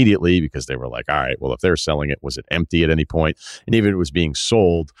that one immediately because they were like, all right, well, if they're selling it, was it empty at any point? And even if it was being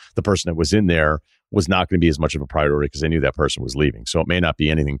sold, the person that was in there was not going to be as much of a priority because they knew that person was leaving. So it may not be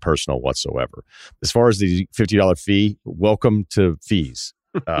anything personal whatsoever. As far as the $50 fee, welcome to fees.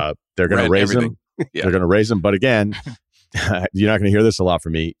 They're going to raise them. Yeah. They're going to raise them. But again, you're not going to hear this a lot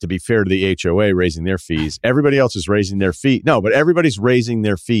from me. To be fair to the HOA raising their fees, everybody else is raising their fee. No, but everybody's raising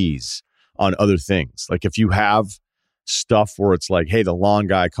their fees on other things. Like if you have stuff where it's like, hey, the lawn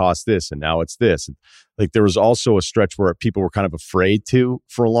guy cost this and now it's this. Like there was also a stretch where people were kind of afraid to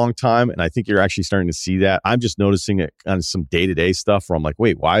for a long time. And I think you're actually starting to see that. I'm just noticing it on some day-to-day stuff where I'm like,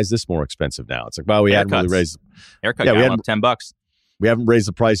 wait, why is this more expensive now? It's like, well, we hadn't really raised. Haircut got up $10. We haven't raised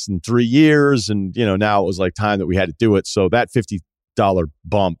the price in 3 years. And, now it was like time that we had to do it. So that $50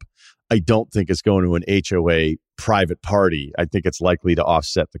 bump, I don't think is going to an HOA private party. I think it's likely to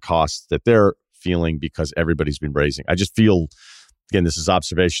offset the costs that they're feeling because everybody's been raising. I just feel, again, this is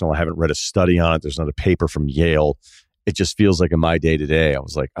observational. I haven't read a study on it. There's not a paper from Yale. It just feels like in my day-to-day, I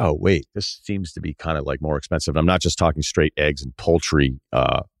was like, oh, wait, this seems to be kind of like more expensive. And I'm not just talking straight eggs and poultry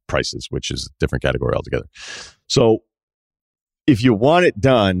prices, which is a different category altogether. So if you want it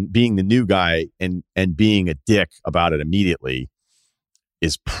done, being the new guy and being a dick about it immediately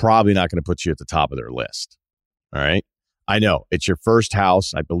is probably not going to put you at the top of their list. All right. I know it's your first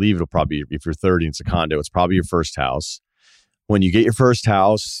house. I believe it'll probably, if you're 30 and it's a condo, it's probably your first house. When you get your first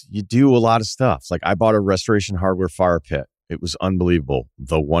house, you do a lot of stuff. Like I bought a Restoration Hardware fire pit. It was unbelievable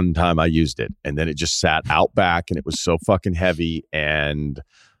the one time I used it. And then it just sat out back and it was so fucking heavy. And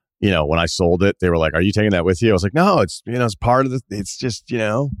when I sold it, they were like, are you taking that with you? I was like, no, it's part of it's just,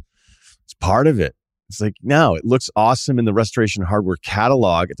 it's part of it. It's like, no, it looks awesome in the Restoration Hardware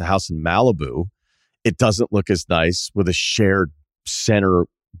catalog at the house in Malibu. It doesn't look as nice with a shared center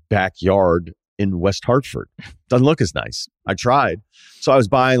backyard in West Hartford. Doesn't look as nice. I tried. So I was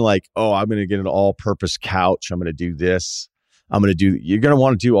buying like, I'm going to get an all-purpose couch. I'm going to do this. You're going to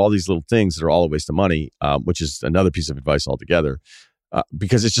want to do all these little things that are all a waste of money, which is another piece of advice altogether.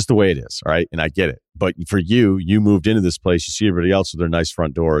 Because it's just the way it is, right? And I get it. But for you moved into this place. You see everybody else with their nice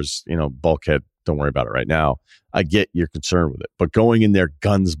front doors, bulkhead. Don't worry about it right now. I get your concern with it. But going in there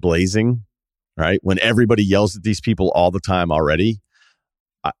guns blazing, right? When everybody yells at these people all the time already,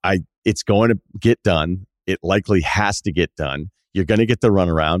 it's going to get done. It likely has to get done. You're going to get the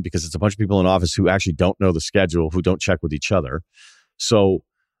runaround because it's a bunch of people in office who actually don't know the schedule, who don't check with each other. So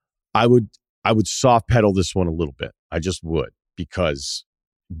I would soft pedal this one a little bit. I just would. Because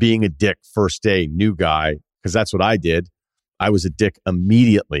being a dick first day, new guy, because that's what I did. I was a dick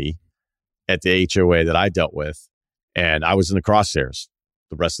immediately at the HOA that I dealt with. And I was in the crosshairs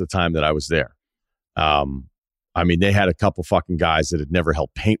the rest of the time that I was there. They had a couple fucking guys that had never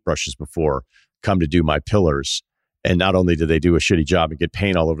held paintbrushes before come to do my pillars. And not only did they do a shitty job and get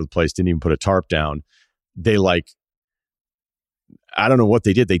paint all over the place, didn't even put a tarp down. They I don't know what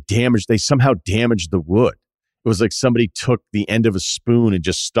they did. They somehow damaged the wood. It was like somebody took the end of a spoon and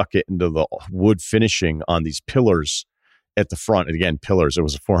just stuck it into the wood finishing on these pillars at the front. And again, pillars, it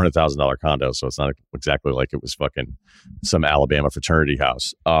was a $400,000 condo. So it's not exactly like it was fucking some Alabama fraternity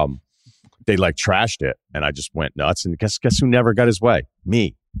house. They trashed it. And I just went nuts. And guess who never got his way?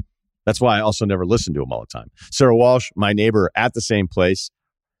 Me. That's why I also never listened to him all the time. Sarah Walsh, my neighbor at the same place,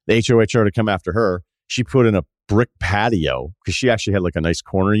 the HOA tried to come after her. She put in a brick patio because she actually had a nice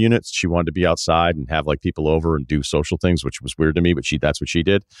corner unit. She wanted to be outside and have people over and do social things, which was weird to me, but that's what she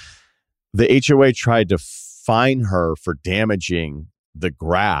did. the HOA tried to fine her for damaging the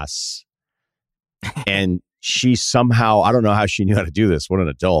grass. And she somehow, I don't know how she knew how to do this. What an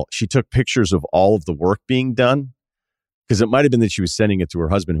adult. She took pictures of all of the work being done. Because it might have been that she was sending it to her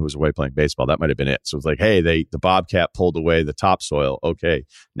husband who was away playing baseball. That might have been it. So it was like, hey, the Bobcat pulled away the topsoil. Okay,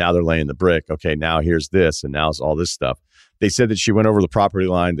 now they're laying the brick. Okay, now here's this, and now it's all this stuff. They said that she went over the property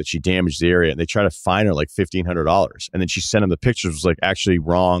line, that she damaged the area, and they tried to fine her like $1,500. And then she sent them the pictures, was like, actually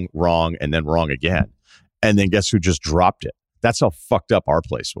wrong, and then wrong again. And then guess who just dropped it? That's how fucked up our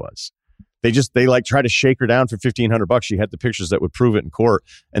place was. They like tried to shake her down for $1,500. She had the pictures that would prove it in court,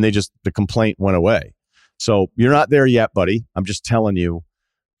 and the complaint went away. So you're not there yet, buddy. I'm just telling you,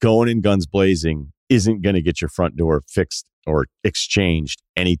 going in guns blazing isn't going to get your front door fixed or exchanged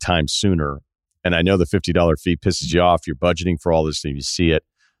anytime sooner. And I know the $50 fee pisses you off. You're budgeting for all this and you see it.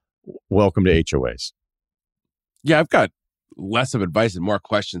 Welcome to HOAs. Yeah, I've got less of advice and more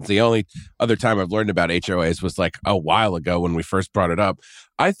questions. The only other time I've learned about HOAs was like a while ago when we first brought it up.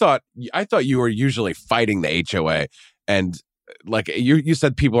 I thought you were usually fighting the HOA, and like you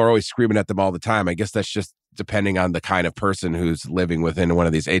said, people are always screaming at them all the time. I guess that's just depending on the kind of person who's living within one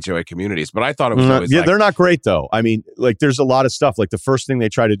of these HOA communities. But I thought it was always they're not great though. I mean, like there's a lot of stuff. Like the first thing they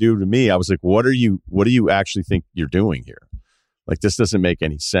try to do to me, I was like, what do you actually think you're doing here? Like this doesn't make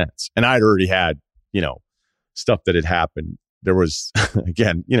any sense. And I'd already had, stuff that had happened. There was,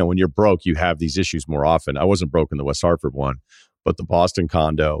 again, when you're broke, you have these issues more often. I wasn't broke in the West Hartford one, but the Boston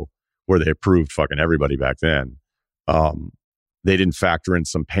condo where they approved fucking everybody back then, they didn't factor in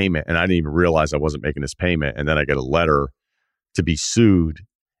some payment, and I didn't even realize I wasn't making this payment. And then I get a letter to be sued,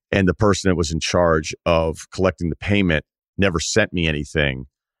 and the person that was in charge of collecting the payment never sent me anything,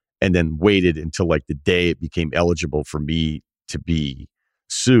 and then waited until like the day it became eligible for me to be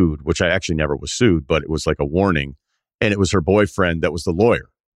sued, which I actually never was sued, but it was like a warning. And it was her boyfriend that was the lawyer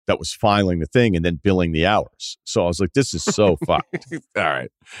that was filing the thing and then billing the hours. So I was like, this is so fucked. All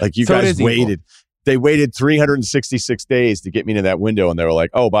right. Like you guys waited. Evil. They waited 366 days to get me into that window. And they were like,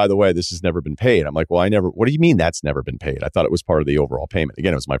 oh, by the way, this has never been paid. I'm like, well, what do you mean that's never been paid? I thought it was part of the overall payment.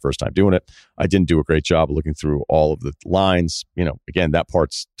 Again, it was my first time doing it. I didn't do a great job looking through all of the lines. Again, that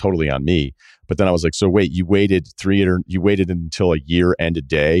part's totally on me. But then I was like, so wait, you waited until a year and a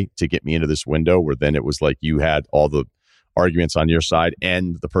day to get me into this window where then it was like you had all the arguments on your side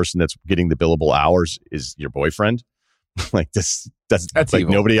and the person that's getting the billable hours is your boyfriend. Like that's like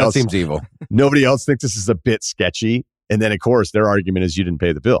evil. Nobody else that seems evil. Nobody else thinks this is a bit sketchy. And then of course their argument is you didn't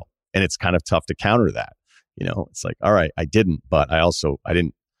pay the bill. And it's kind of tough to counter that. It's like, all right, I didn't, but I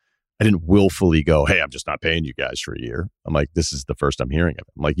didn't willfully go, hey, I'm just not paying you guys for a year. I'm like, this is the first I'm hearing of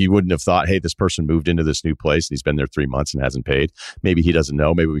it. I'm like, you wouldn't have thought, hey, this person moved into this new place and he's been there 3 months and hasn't paid. Maybe he doesn't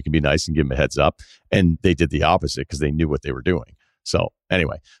know. Maybe we can be nice and give him a heads up. And they did the opposite because they knew what they were doing. So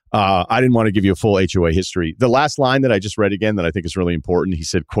anyway, I didn't want to give you a full HOA history. The last line that I just read again that I think is really important, he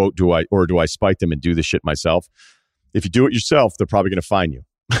said, quote, do I spike them and do the shit myself? If you do it yourself, they're probably going to fine you.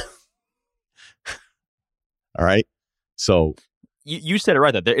 All right. So you said it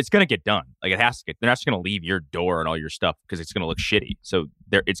right though. It's going to get done. Like it has to get. They're not just going to leave your door and all your stuff because it's going to look shitty. So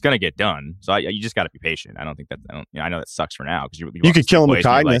it's going to get done. So you just got to be patient. I don't think that. I know that sucks for now because you could kill them with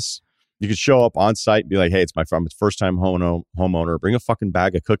kindness. You could show up on site and be like, hey, it's my first time homeowner. Bring a fucking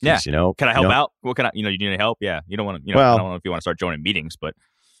bag of cookies. Yeah. Can I help out? What can I? You need any help? Yeah. You don't want to. I don't know if you want to start joining meetings, but.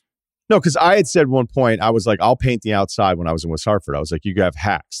 No, because I had said one point, I was like, I'll paint the outside when I was in West Hartford. I was like, you have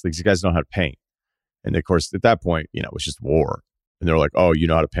hacks. These guys know how to paint. And of course, at that point, it was just war. And they're like, oh, you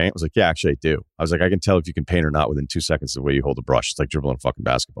know how to paint? I was like, yeah, actually I do. I was like, I can tell if you can paint or not within 2 seconds of the way you hold the brush. It's like dribbling a fucking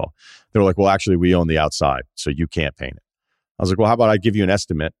basketball. They were like, well, actually, we own the outside, so you can't paint it. I was like, well, how about I give you an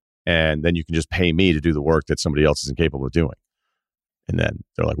estimate, and then you can just pay me to do the work that somebody else isn't capable of doing. And then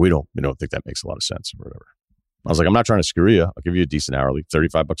they're like, we don't think that makes a lot of sense or whatever. I was like, I'm not trying to screw you. I'll give you a decent hourly,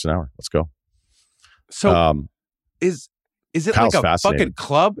 $35 an hour. Let's go. So is it like a fucking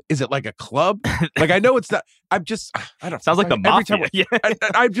club? Is it like a club? Like, I know it's not. I don't. Sounds like the mafia.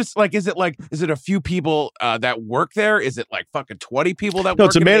 I'm just like, is it a few people that work there? Is it like fucking 20 people that work? No,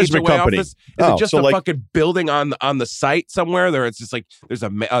 it's a management company. Office? Is it just a fucking building on the site somewhere? There, it's just like there's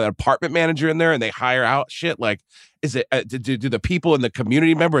an apartment manager in there, and they hire out shit. Like, is it do the people in the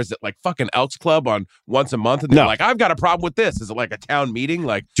community member? Is it like fucking Elks Club on once a month? And they're like, I've got a problem with this. Is it like a town meeting?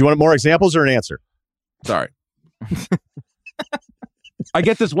 Like, do you want more examples or an answer? Sorry. I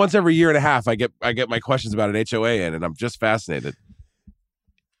get this once every year and a half. I get my questions about an HOA in, and I'm just fascinated.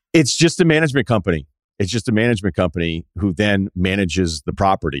 It's just a management company. It's just a management company who then manages the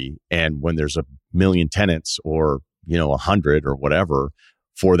property. And when there's a million tenants or 100 or whatever,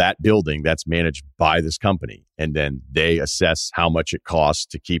 for that building that's managed by this company. And then they assess how much it costs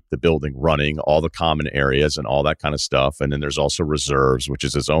to keep the building running, all the common areas and all that kind of stuff. And then there's also reserves, which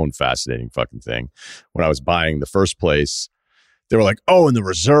is its own fascinating fucking thing. When I was buying the first place, they were like, oh, and the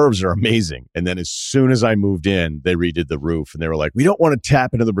reserves are amazing. And then as soon as I moved in, they redid the roof and they were like, we don't want to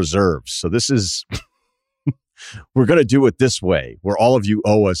tap into the reserves. So this is, we're going to do it this way where all of you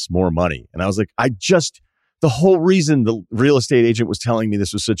owe us more money. And I was like, the whole reason the real estate agent was telling me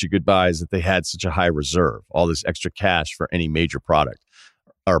this was such a good buy is that they had such a high reserve, all this extra cash for any major product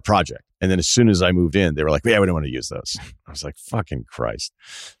or project. And then as soon as I moved in, they were like, yeah, we don't want to use those. I was like, fucking Christ.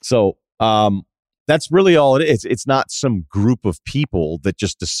 So that's really all it is. It's not some group of people that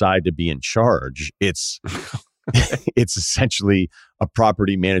just decide to be in charge. It's essentially a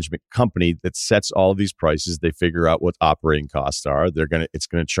property management company that sets all of these prices. They figure out what operating costs are. It's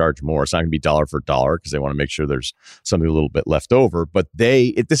going to charge more. It's not going to be dollar for dollar because they want to make sure there's something a little bit left over. But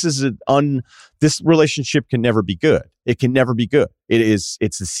this relationship can never be good. It can never be good. It's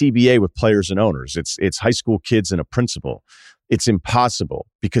the CBA with players and owners. It's high school kids and a principal. It's impossible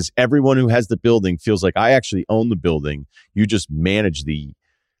because everyone who has the building feels like I actually own the building. You just manage the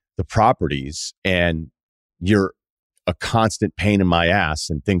properties and you're a constant pain in my ass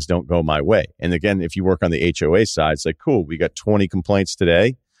and things don't go my way. And again, if you work on the HOA side, it's like, cool, we got 20 complaints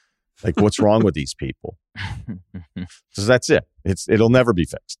today. Like, what's wrong with these people? So that's it. It'll never be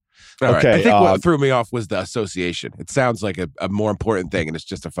fixed. All okay. Right. I think what threw me off was the association. It sounds like a more important thing, and it's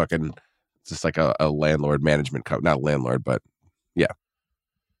just just like a landlord management company. Not a landlord, but yeah.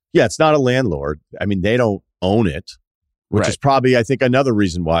 Yeah, it's not a landlord. I mean, they don't own it, which is probably, I think, another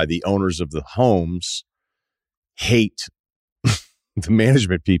reason why the owners of the homes hate the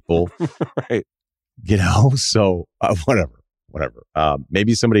management people. Right. So whatever.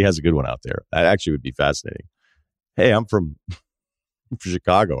 Maybe somebody has a good one out there. That actually would be fascinating. Hey, I'm from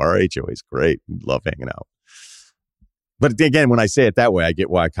Chicago. Our HOA is great. We love hanging out. But again, when I say it that way, I get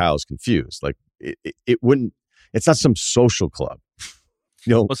why Kyle's confused. Like it's not some social club.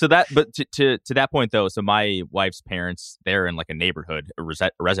 Well, so to that point though, so my wife's parents, they're in like a neighborhood, a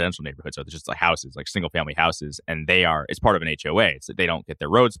residential neighborhood, so they're just like houses, like single family houses, and it's part of an HOA. So they don't get their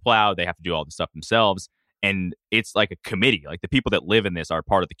roads plowed, they have to do all the stuff themselves, and it's like a committee. Like the people that live in this are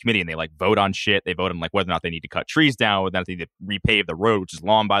part of the committee, and they like vote on shit. They vote on like whether or not they need to cut trees down, whether or not they need to repave the road, which is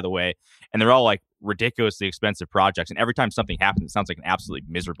long, by the way, and they're all like ridiculously expensive projects. And every time something happens, it sounds like an absolutely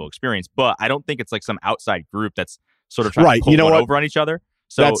miserable experience. But I don't think it's like some outside group that's sort of trying to pull one over on each other.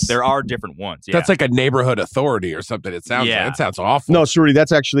 So there are different ones. Yeah. That's like a neighborhood authority or something. It sounds like. It sounds awful. No, Shruti,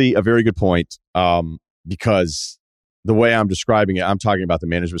 that's actually a very good point. Because the way I'm describing it, I'm talking about the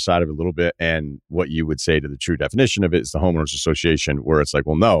management side of it a little bit, and what you would say to the true definition of it is the homeowners association, where it's like,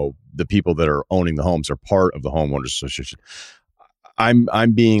 well, no, the people that are owning the homes are part of the homeowners association.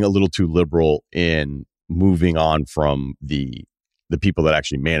 I'm being a little too liberal in moving on from the people that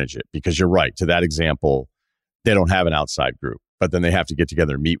actually manage it, because you're right. To that example, they don't have an outside group, but then they have to get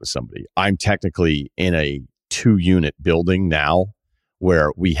together and meet with somebody. I'm technically in a 2-unit building now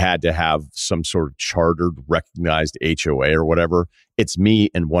where we had to have some sort of chartered, recognized HOA or whatever. It's me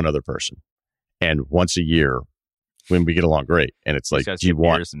and one other person. And once a year, when we get along great, and it's like, do you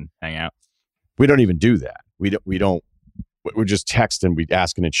want and hang out? We don't even do that. We just text and we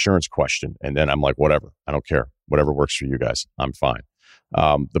ask an insurance question. And then I'm like, whatever, I don't care. Whatever works for you guys, I'm fine.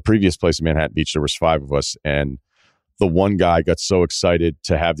 The previous place in Manhattan Beach, there was 5 of us. And the one guy got so excited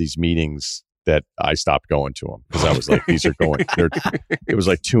to have these meetings that I stopped going to them, because I was like, these are going, it was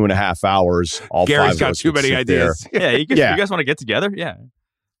like 2.5 hours. All Gary's 5 got of us too many ideas. Yeah, you guys want to get a Yeah.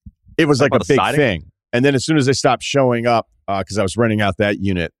 It was like a big thing. And then as soon as they stopped showing up, because I was renting out that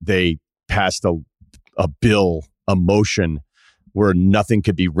unit, they passed a bill, a motion where nothing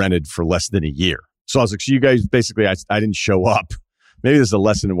could be rented for less than a year. So I was like, so you guys, basically, I didn't show up. Maybe there's a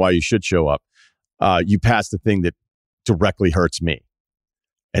lesson in why you should show up. You passed a thing that directly hurts me.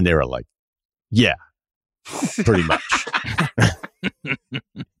 And they were like, yeah, pretty much. I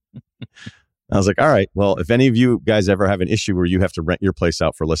was like, all right, well, if any of you guys ever have an issue where you have to rent your place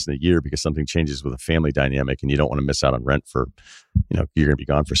out for less than a year because something changes with a family dynamic and you don't want to miss out on rent for, you're going to be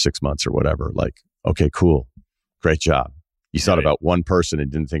gone for 6 months or whatever, like, okay, cool. Great job. You thought about one person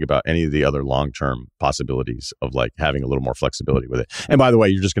and didn't think about any of the other long-term possibilities of like having a little more flexibility with it. And by the way,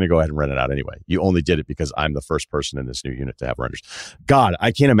 you're just going to go ahead and rent it out anyway. You only did it because I'm the first person in this new unit to have renters. God,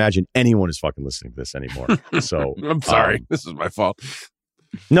 I can't imagine anyone is fucking listening to this anymore. So I'm sorry. This is my fault.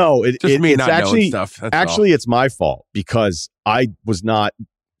 No, it's not actually stuff. It's my fault, because I was not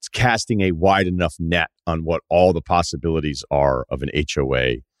casting a wide enough net on what all the possibilities are of an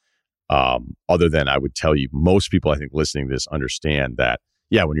HOA. Other than I would tell you, most people I think listening to this understand that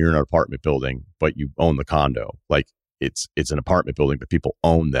Yeah, when you're in an apartment building, but you own the condo, like it's an apartment building, but people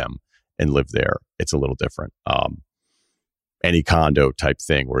own them and live there. It's a little different. Any condo type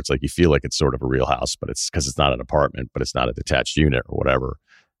thing where it's like you feel like it's sort of a real house, but it's because it's not an apartment, but it's not a detached unit or whatever.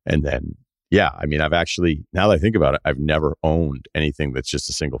 And then, yeah, I mean, I've actually, now that I think about it, I've never owned anything that's just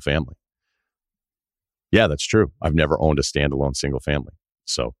a single family. Yeah, that's true. I've never owned a standalone single family.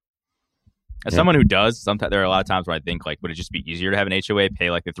 So, as someone who does, sometimes there are a lot of times where I think, like, would it just be easier to have an HOA, pay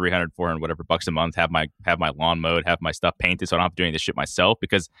like the 300, 400, whatever bucks a month, have my lawn mowed, have my stuff painted, so I don't have to do any of this shit myself?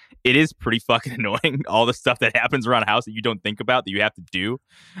 Because it is pretty fucking annoying, all the stuff that happens around a house that you don't think about that you have to do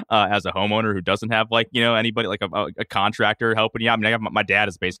as a homeowner who doesn't have, like, you know, anybody like a contractor helping you out. I mean, I have, my dad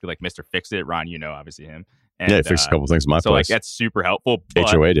is basically like Mr. Fix It. Ryan, you know, obviously him. And, yeah, he fixed a couple things in my place. So like that's super helpful. But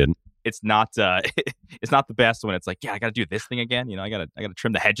HOA didn't. It's not it's not the best when it's like, yeah, I got to do this thing again. You know, I got to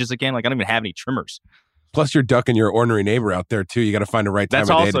trim the hedges again. Like I don't even have any trimmers. Plus, you're ducking your ornery neiber out there too. You got to find the right time of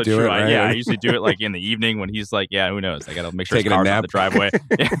day to do true. it. Right? I usually do it like in the evening when he's like, yeah, who knows? I got to make sure Taking his car's a nap. on the driveway.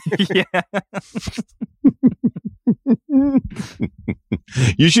 Yeah.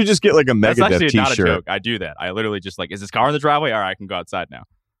 You should just get like a That's Megadeth actually t-shirt. not a joke. I do that. I literally just like, is this car in the driveway? All right, I can go outside now.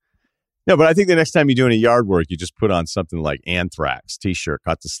 No, but I think the next time you do any yard work, you just put on something like Anthrax t-shirt,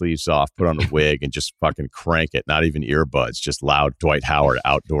 cut the sleeves off, put on a wig, and just fucking crank it. Not even earbuds, just loud Dwight Howard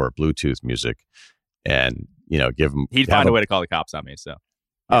outdoor Bluetooth music, and you know, give him. He'd find a way to call the cops on me. So.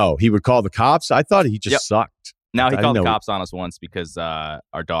 Oh, he would call the cops? I thought he just sucked. No, he called the cops on us once because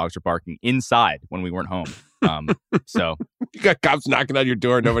our dogs were barking inside when we weren't home. So you got cops knocking on your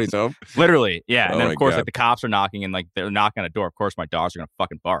door, nobody's home. Literally, yeah. And Oh then my of course, God. like the cops are knocking, and like they're knocking on a door. Of course, my dogs are gonna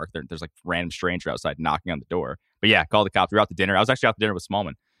fucking bark. There's like random stranger outside knocking on the door. But yeah, call the cops. We were out to dinner. I was actually out to dinner with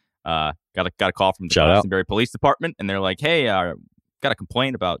Smallman. Got a call from the Glastonbury Police Department, and they're like, "Hey, got a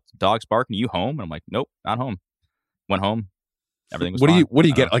complaint about dogs barking. Are you home?" And I'm like, "Nope, not home." Went home. Everything was fine. What do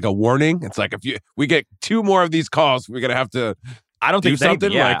you get? Like a warning? It's like we get 2 more of these calls, we're gonna have to. I don't think do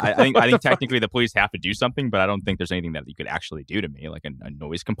something. Yeah, Like, I think technically the police have to do something, but I don't think there's anything that you could actually do to me, like a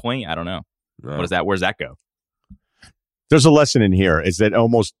noise complaint. I don't know. No. What is that? Where's that go? There's a lesson in here. Is that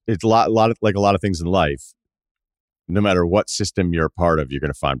it's a lot of things in life. No matter what system you're a part of, you're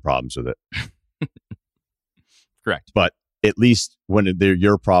going to find problems with it. Correct. But at least when they're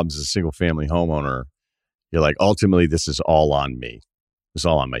your problems as a single family homeowner, you're like, ultimately, this is all on me. It's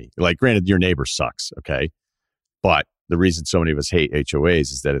all on me. Like, granted, your neighbor sucks, okay? But the reason so many of us hate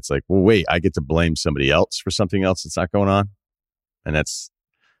HOAs is that it's like, well, wait, I get to blame somebody else for something else that's not going on. And that's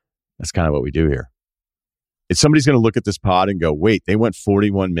kind of what we do here. If somebody's going to look at this pod and go, wait, they went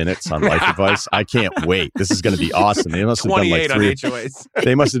 41 minutes on life advice. I can't wait. This is going to be awesome. They must have done like 28 on HOAs.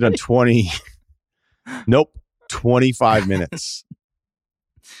 They must have done 20. Nope. 25 minutes.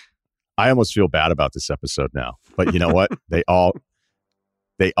 I almost feel bad about this episode now, but you know what? They all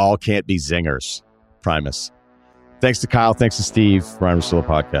can't be zingers. Primus. Thanks to Kyle. Thanks to Steve. Ryan Russillo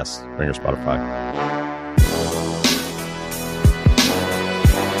Podcast. Ringer Spotify.